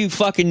 Got you,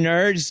 fucking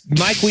nerds.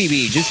 Mike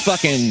Wiebe just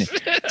fucking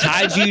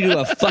tied you to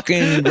a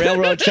fucking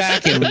railroad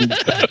track and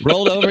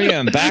rolled over you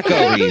and back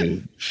over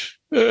you.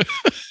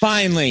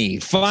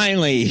 Finally,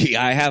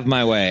 I have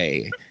my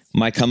way.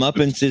 My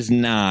comeuppance is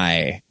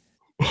nigh.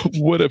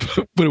 What a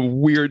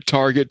weird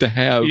target to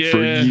have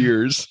for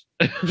years.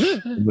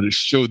 I'm going to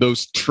show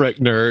those Trek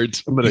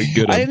nerds. I'm going to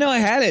get them. I didn't know I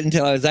had it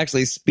until I was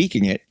actually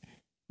speaking it.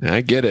 I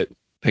get it.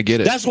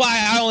 That's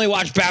why I only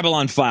watch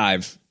Babylon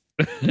 5.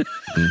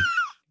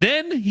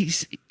 Then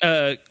he's,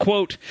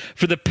 quote,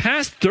 for the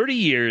past 30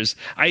 years,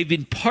 I've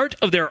been part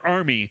of their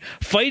army,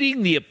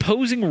 fighting the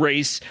opposing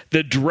race,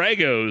 the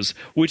Dragos,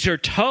 which are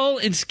tall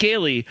and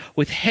scaly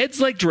with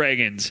heads like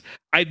dragons.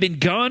 I've been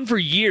gone for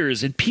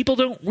years, and people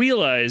don't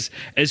realize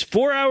as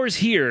 4 hours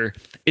here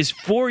is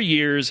 4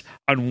 years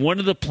on one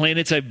of the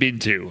planets I've been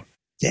to.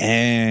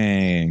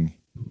 Dang.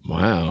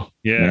 Wow.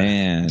 Yeah.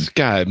 Man. This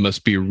guy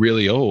must be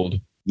really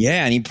old.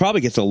 Yeah, and he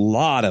probably gets a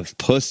lot of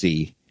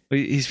pussy.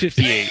 He's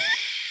 58.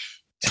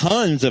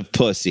 Tons of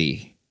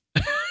pussy.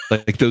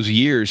 Like those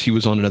years he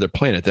was on another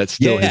planet, that's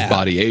still his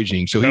body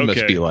aging. So he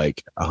must be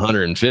like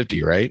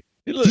 150, right?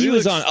 He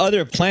was on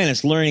other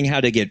planets learning how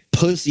to get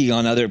pussy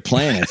on other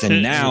planets,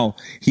 and now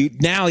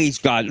he's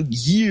got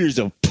years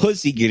of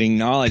pussy getting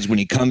knowledge when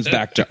he comes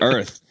back to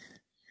Earth.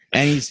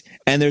 And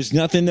there's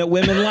nothing that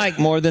women like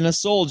more than a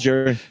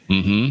soldier,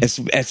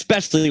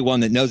 especially one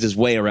that knows his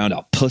way around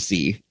a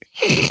pussy.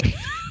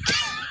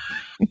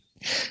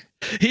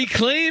 He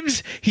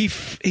claims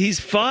he's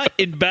fought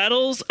in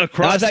battles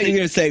across. I thought you were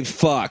going to say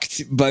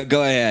fucked, but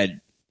go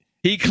ahead.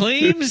 He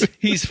claims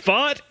he's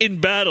fought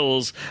in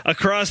battles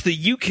across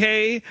the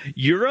UK,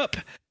 Europe,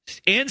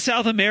 and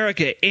South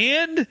America,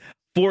 and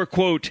for,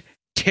 quote,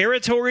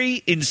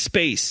 territory in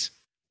space.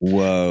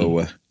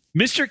 Whoa.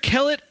 Mr.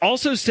 Kellett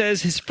also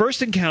says his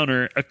first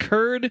encounter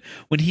occurred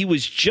when he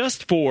was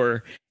just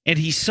 4, and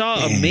he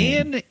saw a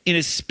man in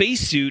a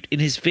spacesuit in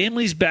his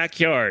family's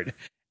backyard,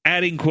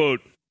 adding, quote,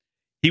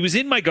 he was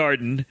in my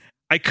garden.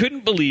 I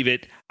couldn't believe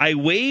it. I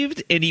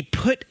waved and he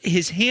put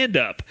his hand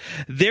up.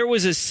 There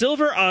was a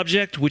silver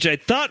object which I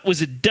thought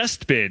was a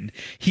dustbin.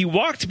 He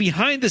walked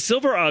behind the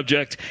silver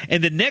object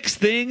and the next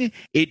thing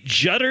it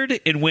juddered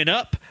and went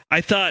up.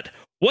 I thought,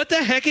 what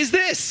the heck is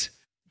this?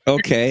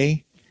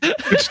 Okay.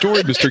 Good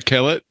story, Mr.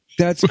 Kellett.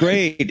 That's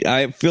great.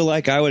 I feel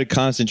like I would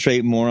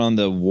concentrate more on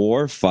the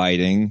war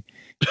fighting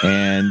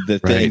and the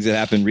things that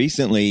happened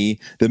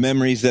recently, the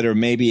memories that are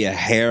maybe a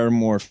hair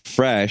more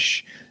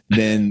fresh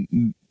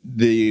than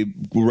the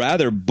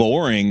rather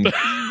boring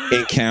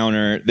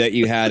encounter that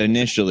you had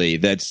initially.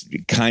 That's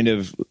kind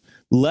of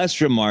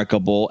less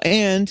remarkable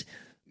and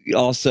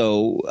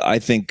also, I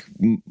think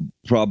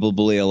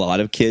probably a lot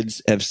of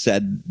kids have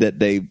said that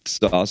they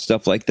saw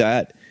stuff like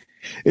that.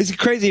 It's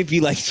crazy if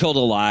you like told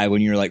a lie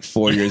when you're like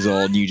 4 years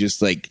old and you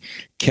just like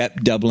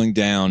kept doubling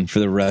down for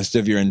the rest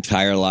of your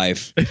entire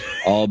life,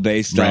 all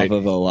based off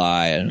of a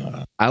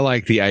lie. I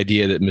like the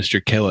idea that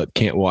Mr. Kellett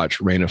can't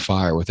watch Reign of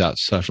Fire without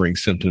suffering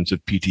symptoms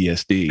of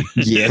PTSD.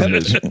 Yeah,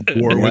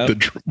 war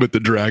with the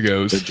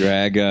Dragos. The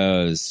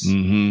Dragos.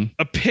 Mm-hmm.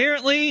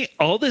 Apparently,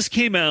 all this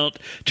came out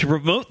to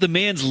promote the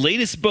man's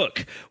latest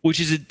book, which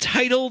is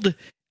entitled.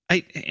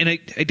 I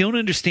don't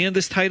understand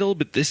this title,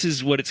 but this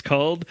is what it's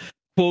called.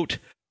 Quote.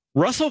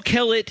 Russell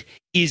Kellett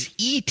is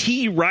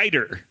E.T.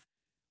 Rider,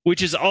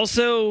 which is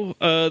also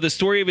the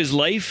story of his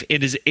life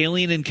and his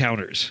alien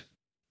encounters.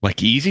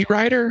 Like Easy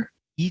Rider?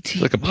 E.T.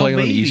 Like a play on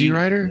Easy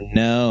Rider?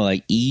 No,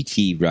 like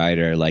E.T.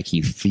 Rider. Like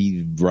he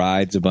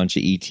rides a bunch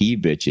of E.T.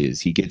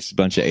 bitches. He gets a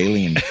bunch of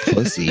alien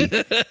pussy.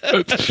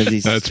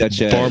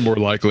 That's far more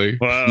likely.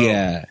 Wow.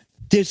 Yeah.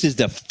 This is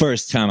the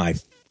first time I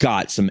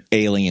got some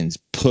aliens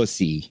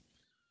pussy.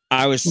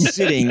 I was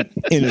sitting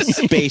in a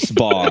space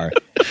bar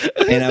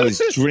and I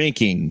was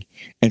drinking,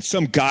 and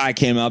some guy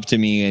came up to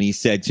me and he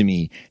said to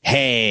me,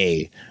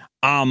 "Hey,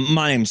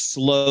 my name's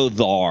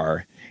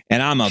Slothar,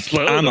 and I'm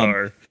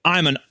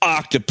an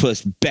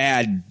octopus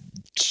bad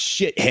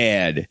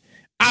shithead.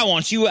 I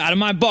want you out of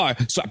my bar."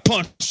 So I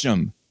punched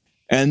him,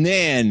 and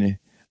then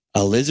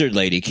a lizard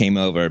lady came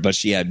over, but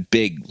she had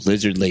big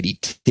lizard lady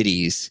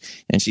titties,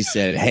 and she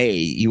said, "Hey,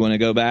 you want to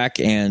go back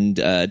and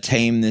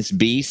tame this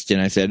beast?" And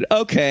I said,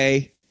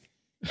 "Okay."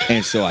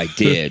 And so I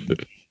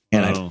did,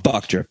 and I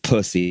fucked her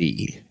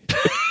pussy.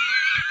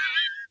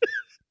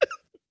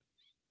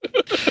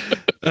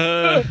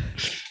 I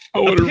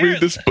want to read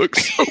this book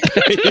so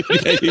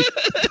bad.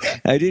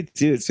 I did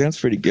too. It sounds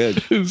pretty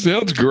good. It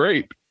sounds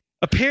great.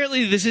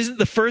 Apparently, this isn't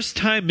the first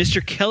time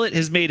Mr. Kellett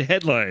has made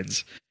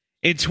headlines.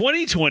 In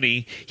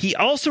 2020, he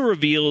also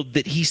revealed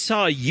that he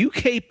saw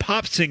UK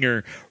pop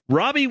singer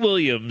Robbie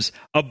Williams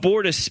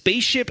aboard a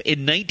spaceship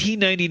in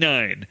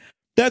 1999.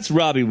 That's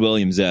Robbie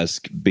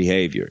Williams-esque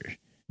behavior.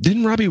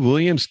 Didn't Robbie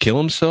Williams kill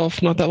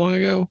himself not that long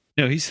ago?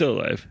 No, he's still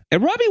alive.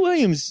 And Robbie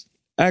Williams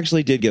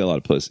actually did get a lot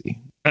of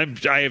pussy.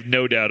 I have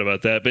no doubt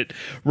about that. But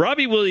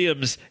Robbie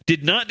Williams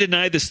did not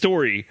deny the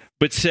story,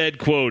 but said,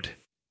 quote,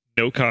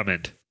 "No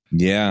comment."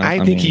 Yeah.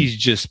 I think he's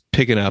just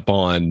picking up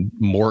on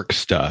Mork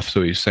stuff.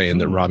 So he's saying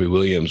that Robbie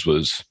Williams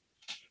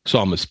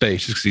saw him in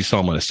space just because he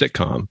saw him on a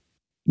sitcom.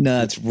 No,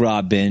 that's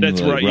Robin.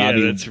 That's right.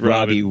 That's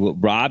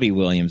Robbie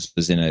Williams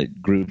was in a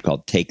group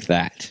called Take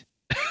That.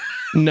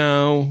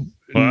 No.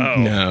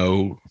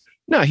 Wow.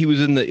 No, he was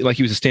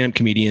he was a stand-up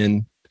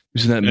comedian. He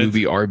was in that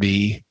movie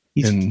RV.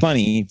 He's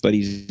funny, but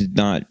he's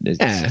not a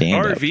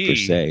stand-up per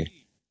se.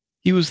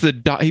 He was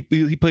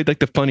he played like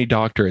the funny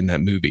doctor in that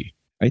movie.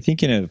 Are you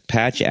thinking of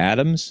Patch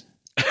Adams?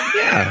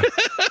 Yeah.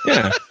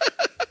 Yeah.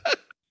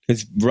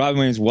 Because Robin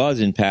Williams was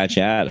in Patch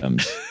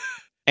Adams.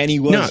 And he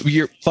was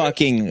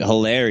fucking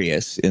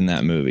hilarious in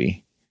that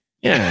movie.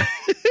 Yeah.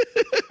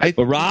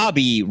 But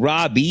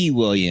Robbie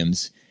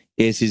Williams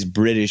is his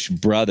British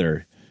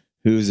brother,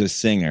 who's a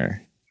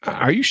singer.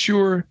 Are you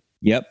sure?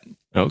 Yep.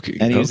 Okay.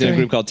 And he was in a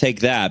group called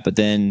Take That, but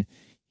then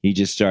he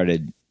just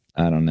started,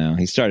 I don't know,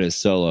 he started a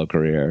solo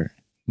career.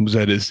 Was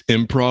that his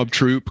improv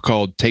troupe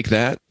called Take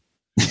That?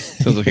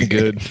 Sounds like a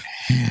good...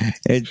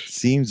 It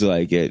seems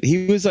like it.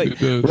 He was like,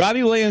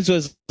 Robbie Williams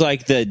was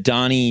like the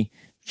Donnie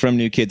from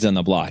New Kids on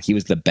the Block. He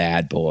was the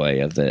bad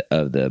boy of the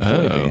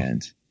boy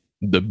band.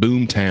 The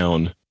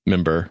Boomtown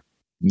member.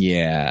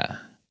 Yeah.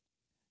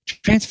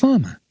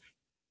 Transformer.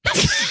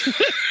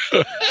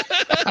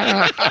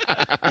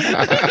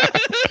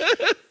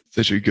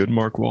 Such a good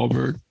Mark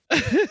Wahlberg.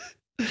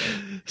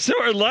 So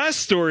our last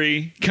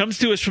story comes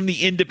to us from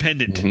The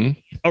Independent. Mm-hmm.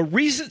 A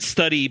recent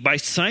study by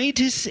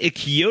scientists at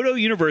Kyoto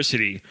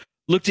University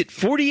looked at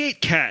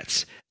 48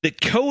 cats that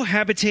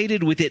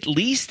cohabitated with at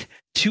least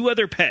 2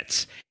 other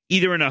pets,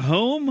 either in a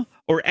home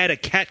or at a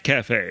cat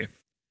cafe.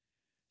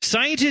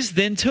 Scientists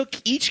then took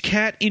each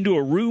cat into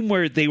a room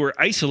where they were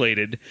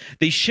isolated.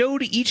 They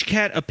showed each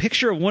cat a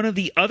picture of one of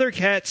the other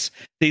cats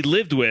they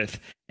lived with,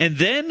 and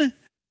then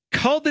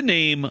called the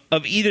name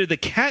of either the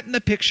cat in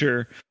the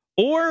picture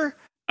or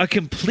a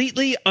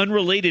completely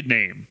unrelated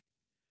name.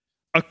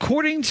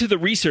 According to the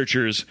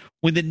researchers,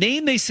 when the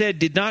name they said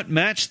did not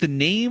match the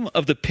name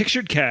of the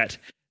pictured cat,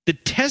 the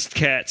test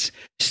cats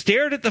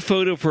stared at the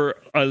photo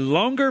for a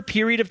longer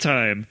period of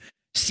time,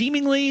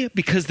 seemingly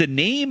because the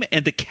name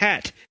and the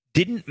cat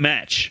didn't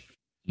match.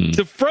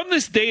 So from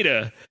this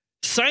data,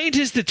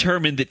 scientists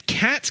determined that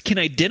cats can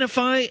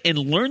identify and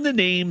learn the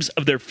names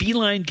of their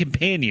feline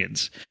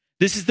companions.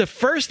 This is the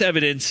first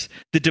evidence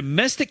that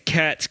domestic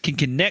cats can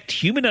connect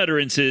human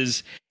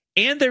utterances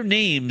and their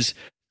names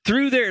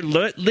through their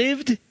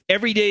lived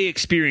everyday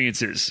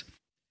experiences.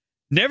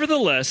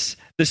 Nevertheless,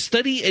 the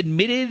study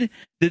admitted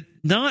that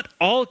not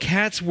all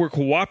cats were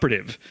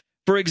cooperative.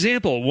 For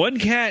example, one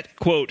cat,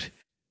 quote,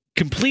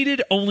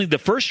 completed only the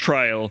first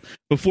trial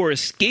before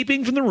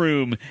escaping from the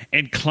room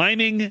and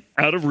climbing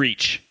out of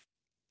reach.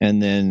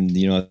 And then,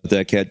 you know what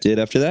that cat did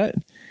after that?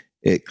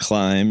 It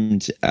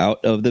climbed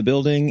out of the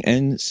building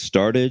and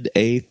started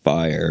a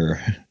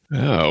fire.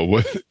 Oh,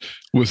 what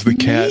was the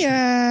cat?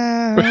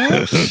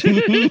 Meow.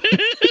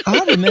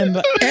 I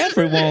remember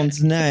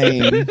everyone's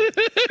name,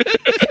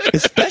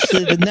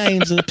 especially the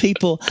names of the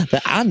people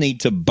that I need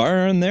to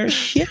burn their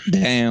shit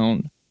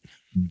down.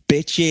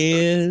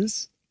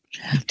 Bitches.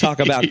 Talk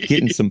about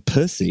getting some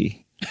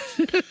pussy.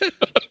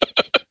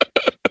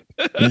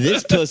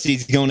 This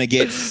pussy's gonna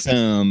get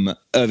some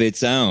of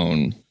its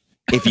own,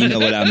 if you know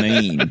what I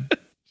mean.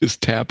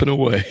 Just tapping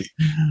away.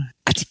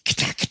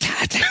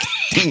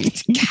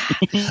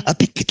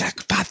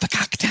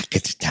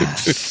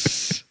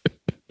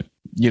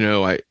 You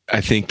know, I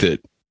think that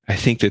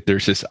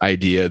there's this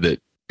idea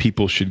that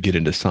people should get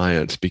into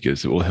science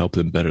because it will help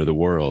them better the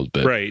world.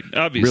 But right,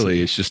 obviously,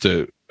 really, it's just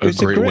a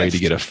great way to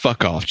get a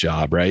fuck off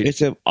job, right?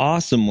 It's an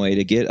awesome way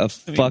to get a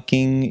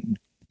fucking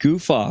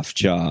goof off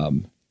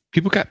job.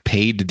 People got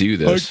paid to do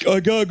this. I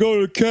gotta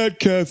go to Cat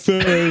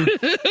Cafe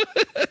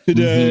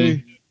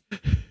today. Mm-hmm.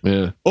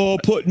 Yeah. Oh,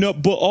 but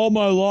all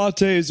my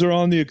lattes are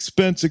on the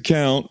expense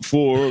account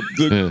for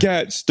the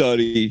cat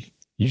study.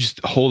 You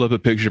just hold up a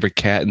picture of a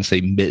cat and say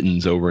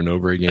mittens over and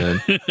over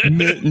again.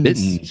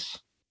 Mittens.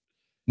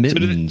 So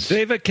do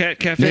they have a cat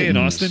cafe in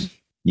Austin?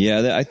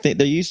 Yeah, I think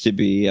there used to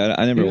be.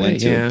 I never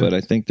went to it, but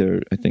I think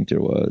there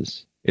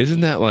was.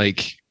 Isn't that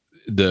like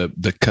the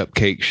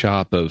cupcake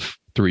shop of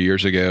 3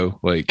 years ago?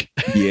 Like,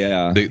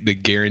 yeah, the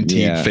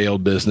guaranteed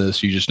failed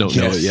business. You just don't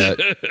know it yet.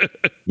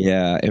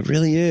 Yeah, it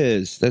really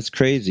is. That's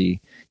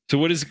crazy. So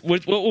what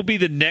will be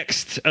the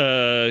next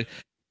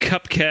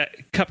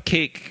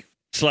cupcake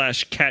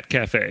 / cat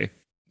cafe?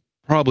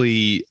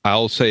 Probably,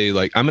 I'm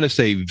going to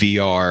say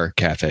VR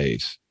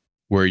cafes,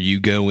 where you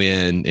go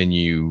in and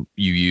you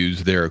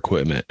use their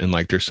equipment, and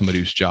like there's somebody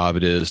whose job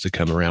it is to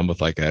come around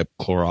with like a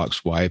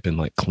Clorox wipe and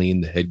like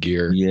clean the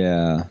headgear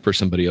for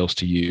somebody else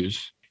to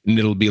use. And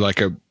it'll be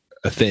like a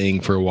thing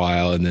for a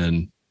while, and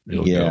then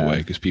it'll go away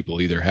because people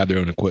either have their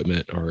own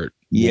equipment or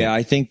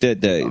I think that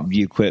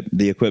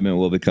the equipment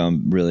will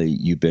become really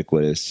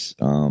ubiquitous.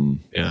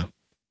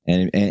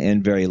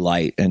 And very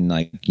light and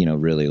like,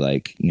 really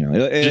like,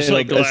 just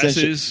like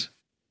glasses.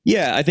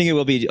 Yeah, I think it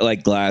will be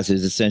like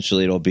glasses.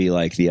 Essentially, it'll be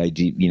like the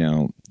idea,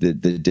 the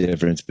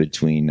difference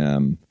between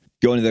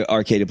going to the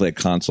arcade to play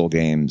console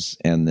games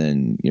and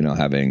then,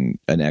 having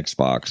an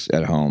Xbox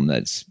at home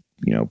that's,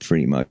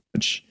 pretty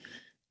much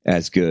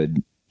as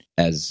good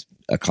as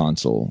a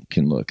console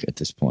can look at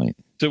this point.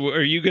 So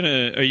are you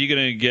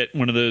gonna get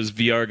one of those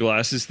VR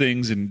glasses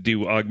things and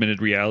do augmented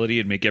reality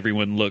and make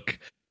everyone look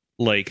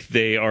like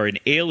they are an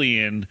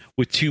alien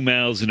with 2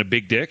 mouths and a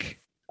big dick?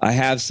 I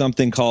have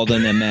something called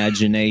an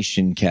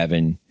imagination,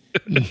 Kevin,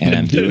 and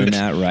I'm doing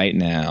that right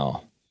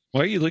now.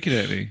 Why are you looking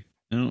at me?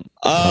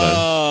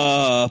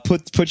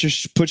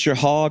 Put your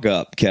hog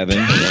up, Kevin.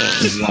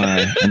 That's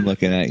why I'm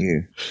looking at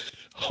you.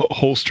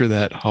 Holster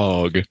that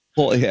hog.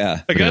 Well,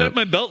 yeah. I got up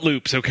my belt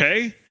loops,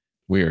 okay?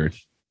 Weird.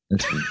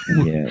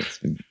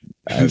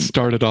 It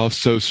started off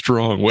so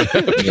strong. What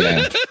happened?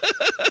 Yeah.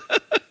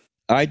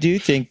 I do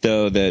think,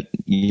 though, that,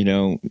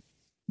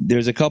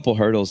 there's a couple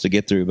hurdles to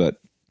get through, but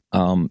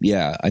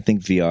I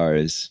think VR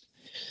is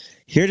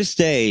here to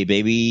stay,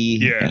 baby.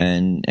 Yeah.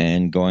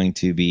 And going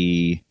to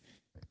be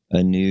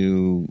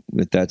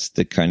that's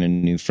the kind of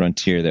new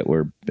frontier that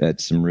we're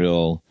at some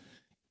real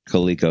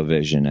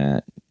ColecoVision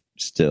at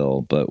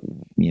still, but,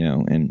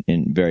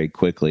 and very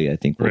quickly, I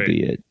think we'll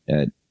be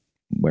at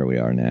where we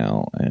are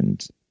now,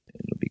 and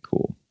it'll be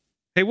cool.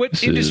 Hey,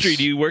 what industry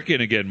do you work in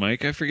again,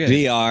 Mike? I forget.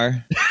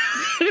 VR.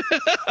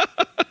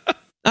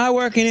 I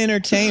work in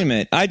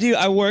entertainment. I do.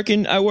 I work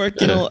in I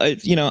work in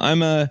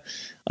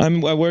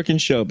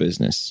show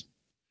business.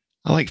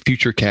 I like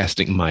future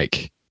casting,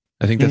 Mike.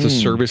 I think that's a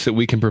service that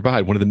we can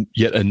provide.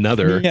 Yet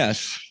another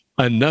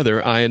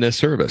INS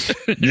service.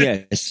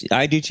 Yes,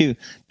 I do too.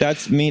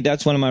 That's me.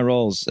 That's one of my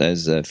roles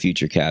as a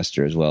future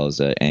caster, as well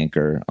as an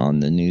anchor on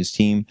the news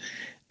team.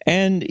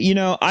 And,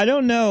 I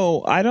don't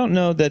know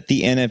that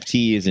the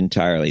NFT is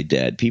entirely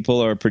dead.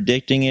 People are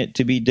predicting it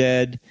to be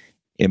dead.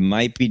 It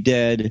might be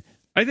dead.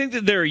 I think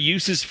that there are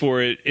uses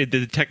for it.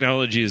 The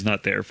technology is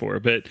not there for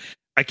it, but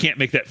I can't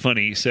make that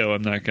funny, so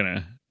I'm not going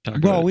to talk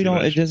about it. Well, we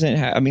don't. It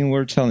doesn't.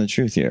 We're telling the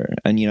truth here,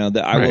 and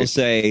I will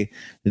say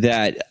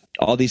that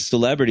all these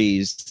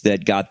celebrities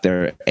that got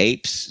their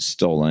apes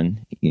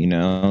stolen.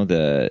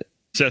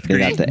 Seth Green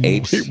got the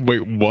apes.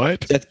 Wait,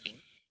 what?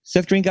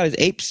 Seth Green got his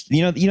apes.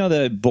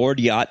 The board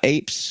yacht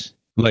apes,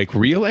 like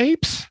real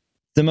apes.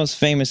 The most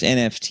famous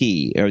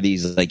NFT are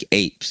these like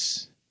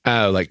apes.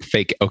 Oh, like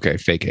fake. Okay,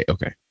 fake.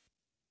 Okay.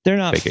 They're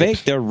not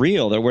fake. They're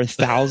real. They're worth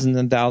thousands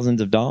and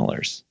thousands of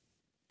dollars.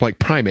 Like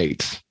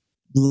primates.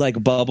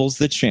 Like Bubbles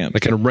the chimp.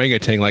 Like an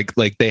orangutan.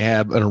 Like they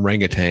have an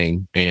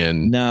orangutan,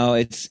 and no,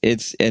 it's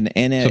an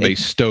NFT. So they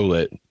stole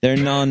it. They're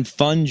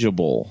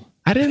non-fungible.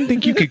 I didn't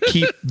think you could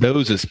keep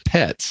those as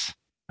pets.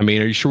 Are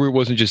you sure it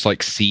wasn't just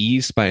like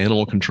seized by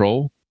animal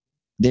control?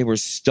 They were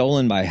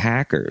stolen by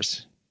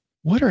hackers.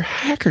 What are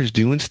hackers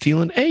doing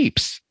stealing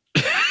apes?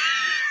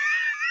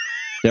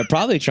 They're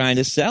probably trying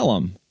to sell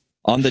them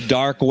on the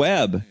dark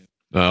web.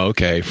 Oh,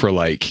 okay. For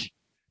like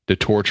to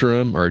torture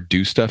him or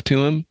do stuff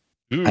to him.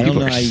 I don't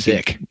know how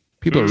sick.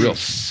 People are real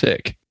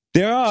sick.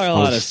 There are a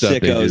lot of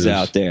sickos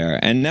out there.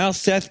 And now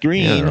Seth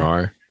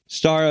Green,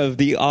 star of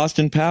the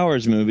Austin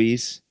Powers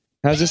movies,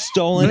 has a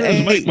stolen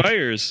egg. Mike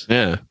Myers.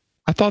 Yeah.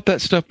 I thought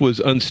that stuff was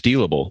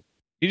unstealable.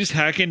 You just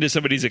hack into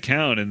somebody's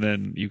account and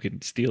then you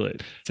can steal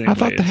it. I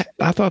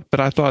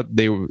thought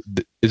they were.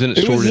 Isn't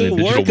it stored in a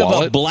digital wallet? It was the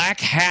work of a black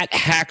hat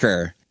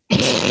hacker.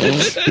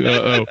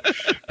 Uh-oh.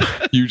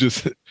 You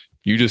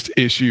just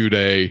issued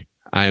a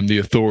 "I am the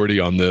authority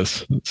on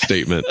this"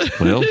 statement.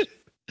 Well,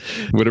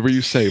 whatever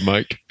you say,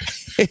 Mike.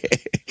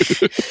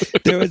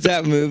 There was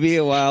that movie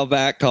a while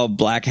back called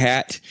Black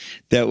Hat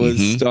that was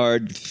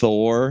starred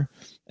Thor,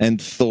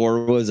 and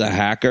Thor was a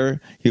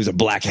hacker. He was a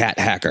black hat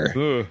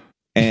hacker.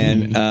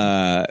 And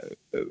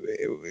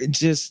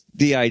just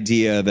the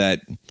idea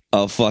that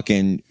a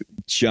fucking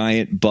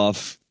giant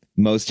buff,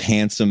 most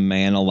handsome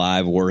man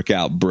alive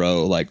workout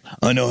bro, like,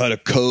 I know how to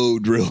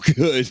code real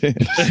good.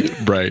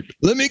 Right.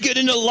 Let me get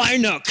into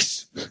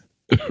Linux.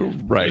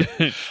 Right.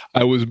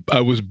 I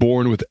was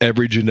born with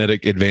every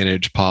genetic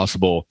advantage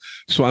possible,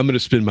 so I'm going to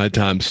spend my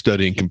time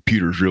studying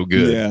computers real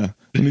good. Yeah.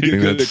 Let me get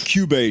good at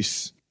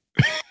Cubase.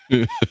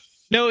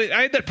 No,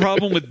 I had that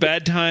problem with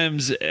Bad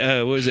Times.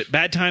 What was it?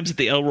 Bad Times at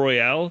the El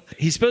Royale.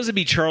 He's supposed to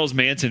be Charles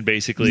Manson,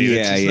 basically.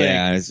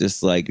 Yeah. It's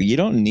just like, you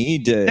don't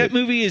need to. That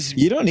movie is.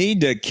 You don't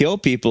need to kill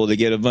people to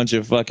get a bunch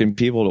of fucking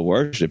people to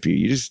worship you.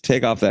 You just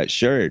take off that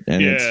shirt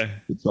and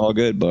it's all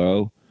good,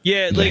 bro.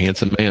 Yeah, like a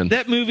handsome man.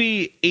 That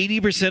movie,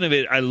 80% of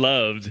it I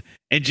loved,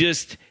 and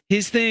just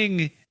his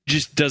thing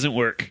just doesn't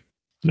work.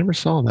 Never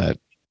saw that.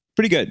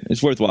 Pretty good.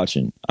 It's worth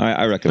watching.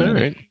 I recommend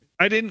it.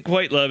 I didn't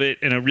quite love it,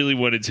 and I really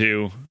wanted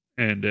to.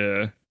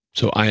 And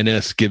so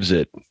INS gives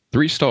it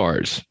 3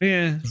 stars.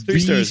 Yeah,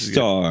 3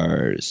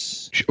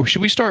 stars.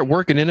 Should we start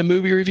working in a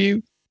movie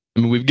review? I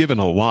mean, we've given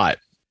a lot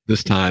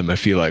this time. I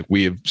feel like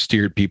we have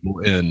steered people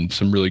in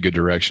some really good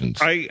directions.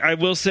 I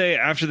will say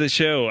after the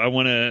show, I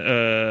want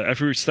to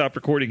after we stop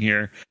recording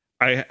here,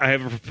 I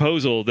have a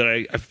proposal that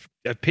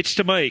I pitched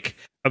to Mike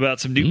about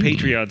some new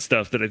Patreon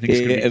stuff that I think is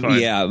going to be fun.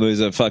 Yeah, it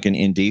was a fucking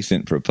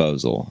indecent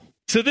proposal.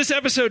 So this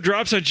episode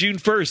drops on June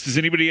 1st. Does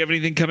anybody have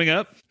anything coming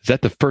up? Is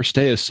that the first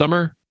day of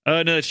summer?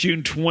 No, it's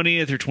June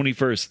 20th or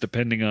 21st,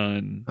 depending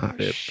on...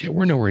 Shit,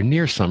 we're nowhere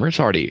near summer. It's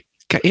already...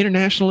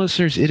 International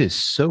listeners, it is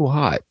so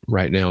hot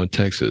right now in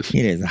Texas.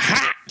 It is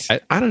hot.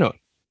 I don't know.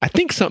 I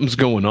think something's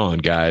going on,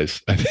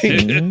 guys. I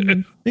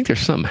think there's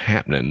something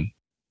happening.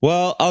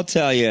 Well, I'll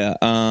tell you.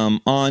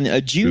 On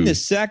June the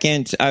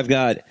 2nd, I've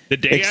got... The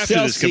day after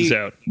this comes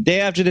out.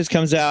 Day after this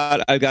comes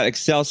out, I've got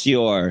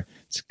Excelsior.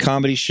 It's a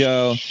comedy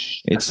show.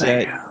 It's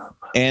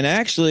and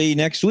actually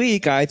next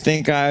week, I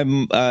think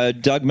I'm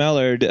Doug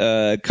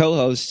Mellard,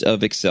 co-host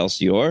of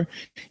Excelsior,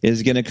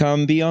 is going to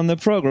come be on the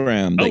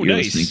program that you're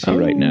listening to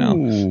right now.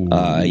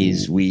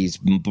 He's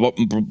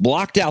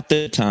blocked out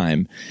the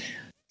time.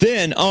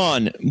 Then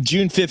on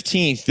June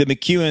 15th, the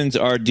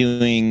McEwens are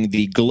doing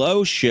the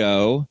Glow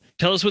Show.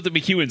 Tell us what the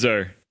McEwens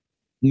are.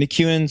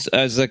 McEwens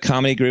as a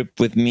comedy group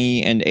with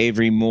me and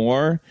Avery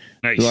Moore,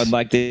 who I'd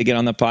like to get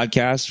on the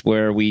podcast,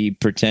 where we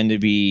pretend to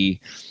be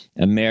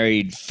a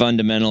married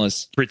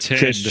fundamentalist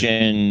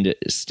Christian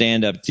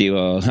stand-up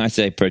duo. I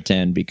say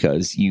pretend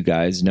because you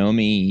guys know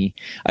me.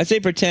 I say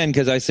pretend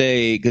because the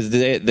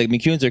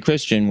McEwens are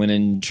Christian when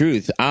in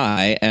truth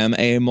I am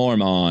a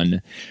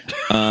Mormon.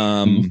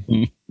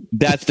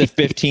 That's the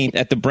 15th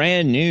at the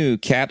brand new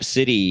Cap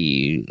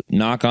City.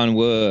 Knock on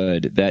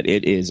wood that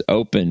it is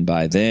open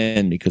by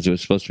then, because it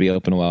was supposed to be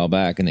open a while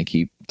back and they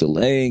keep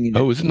delaying.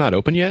 Oh, is it not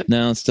open yet?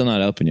 No, it's still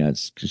not open yet.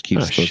 It just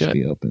keeps supposed to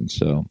be open.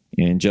 So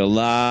in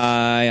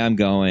July, I'm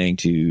going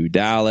to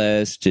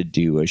Dallas to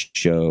do a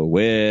show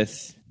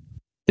with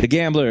the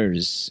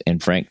Gamblers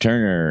and Frank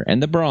Turner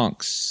and the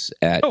Bronx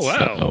at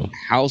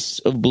House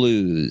of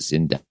Blues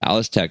in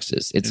Dallas,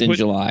 Texas. It's in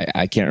July.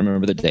 I can't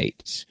remember the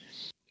date.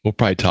 We'll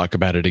probably talk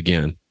about it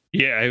again.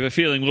 Yeah, I have a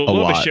feeling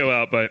we'll have a show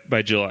out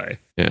by July.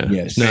 Yeah.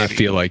 Yes. No, I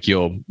feel like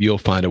you'll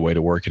find a way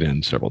to work it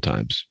in several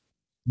times.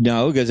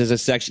 No, because there's a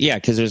section. Yeah,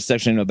 because there's a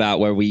section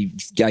about where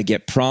I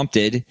get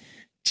prompted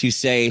to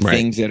say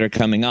things that are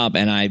coming up,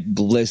 and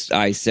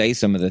I say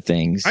some of the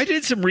things. I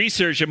did some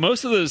research, and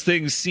most of those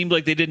things seemed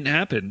like they didn't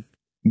happen.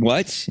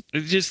 What?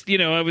 It's just,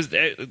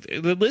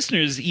 the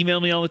listeners email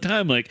me all the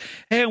time like,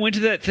 hey, I went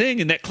to that thing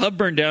and that club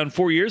burned down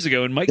 4 years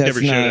ago and Mike never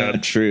showed up. That's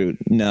not true.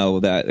 No,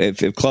 that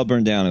if club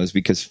burned down, it was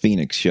because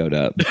Phoenix showed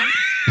up.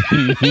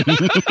 And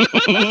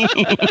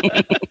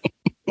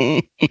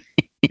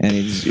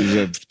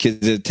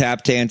the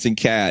tap dancing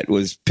cat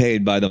was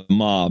paid by the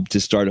mob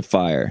to start a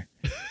fire.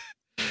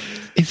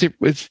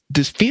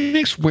 Does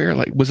Phoenix wear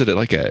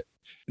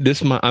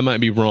I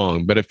might be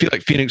wrong, but I feel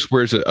like Phoenix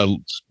wears a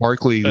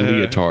sparkly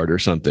leotard or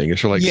something.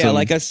 It's like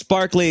like a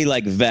sparkly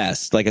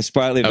vest, like a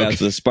sparkly vest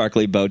with a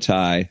sparkly bow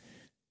tie,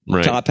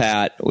 top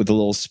hat with a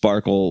little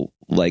sparkle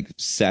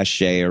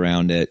sachet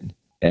around it,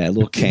 a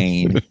little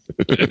cane.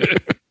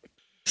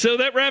 So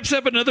that wraps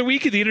up another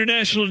week of the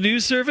International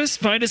News Service.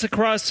 Find us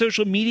across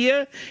social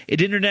media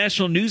at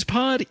International News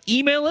Pod.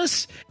 Email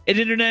us at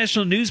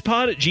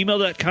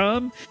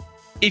internationalnewspod@gmail.com.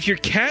 If your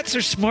cats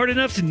are smart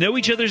enough to know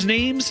each other's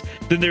names,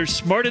 then they're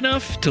smart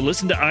enough to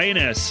listen to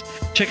INS.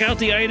 Check out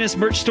the INS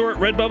merch store at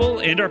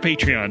Redbubble and our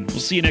Patreon.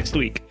 We'll see you next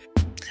week.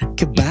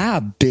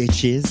 Goodbye,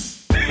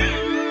 bitches.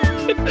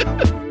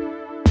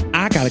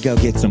 I gotta go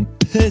get some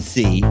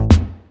pussy.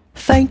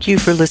 Thank you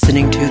for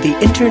listening to the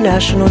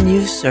International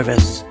News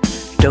Service.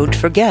 Don't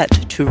forget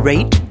to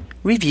rate,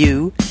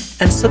 review,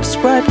 and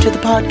subscribe to the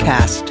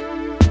podcast.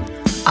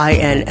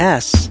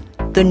 INS,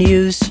 the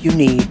news you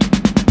need.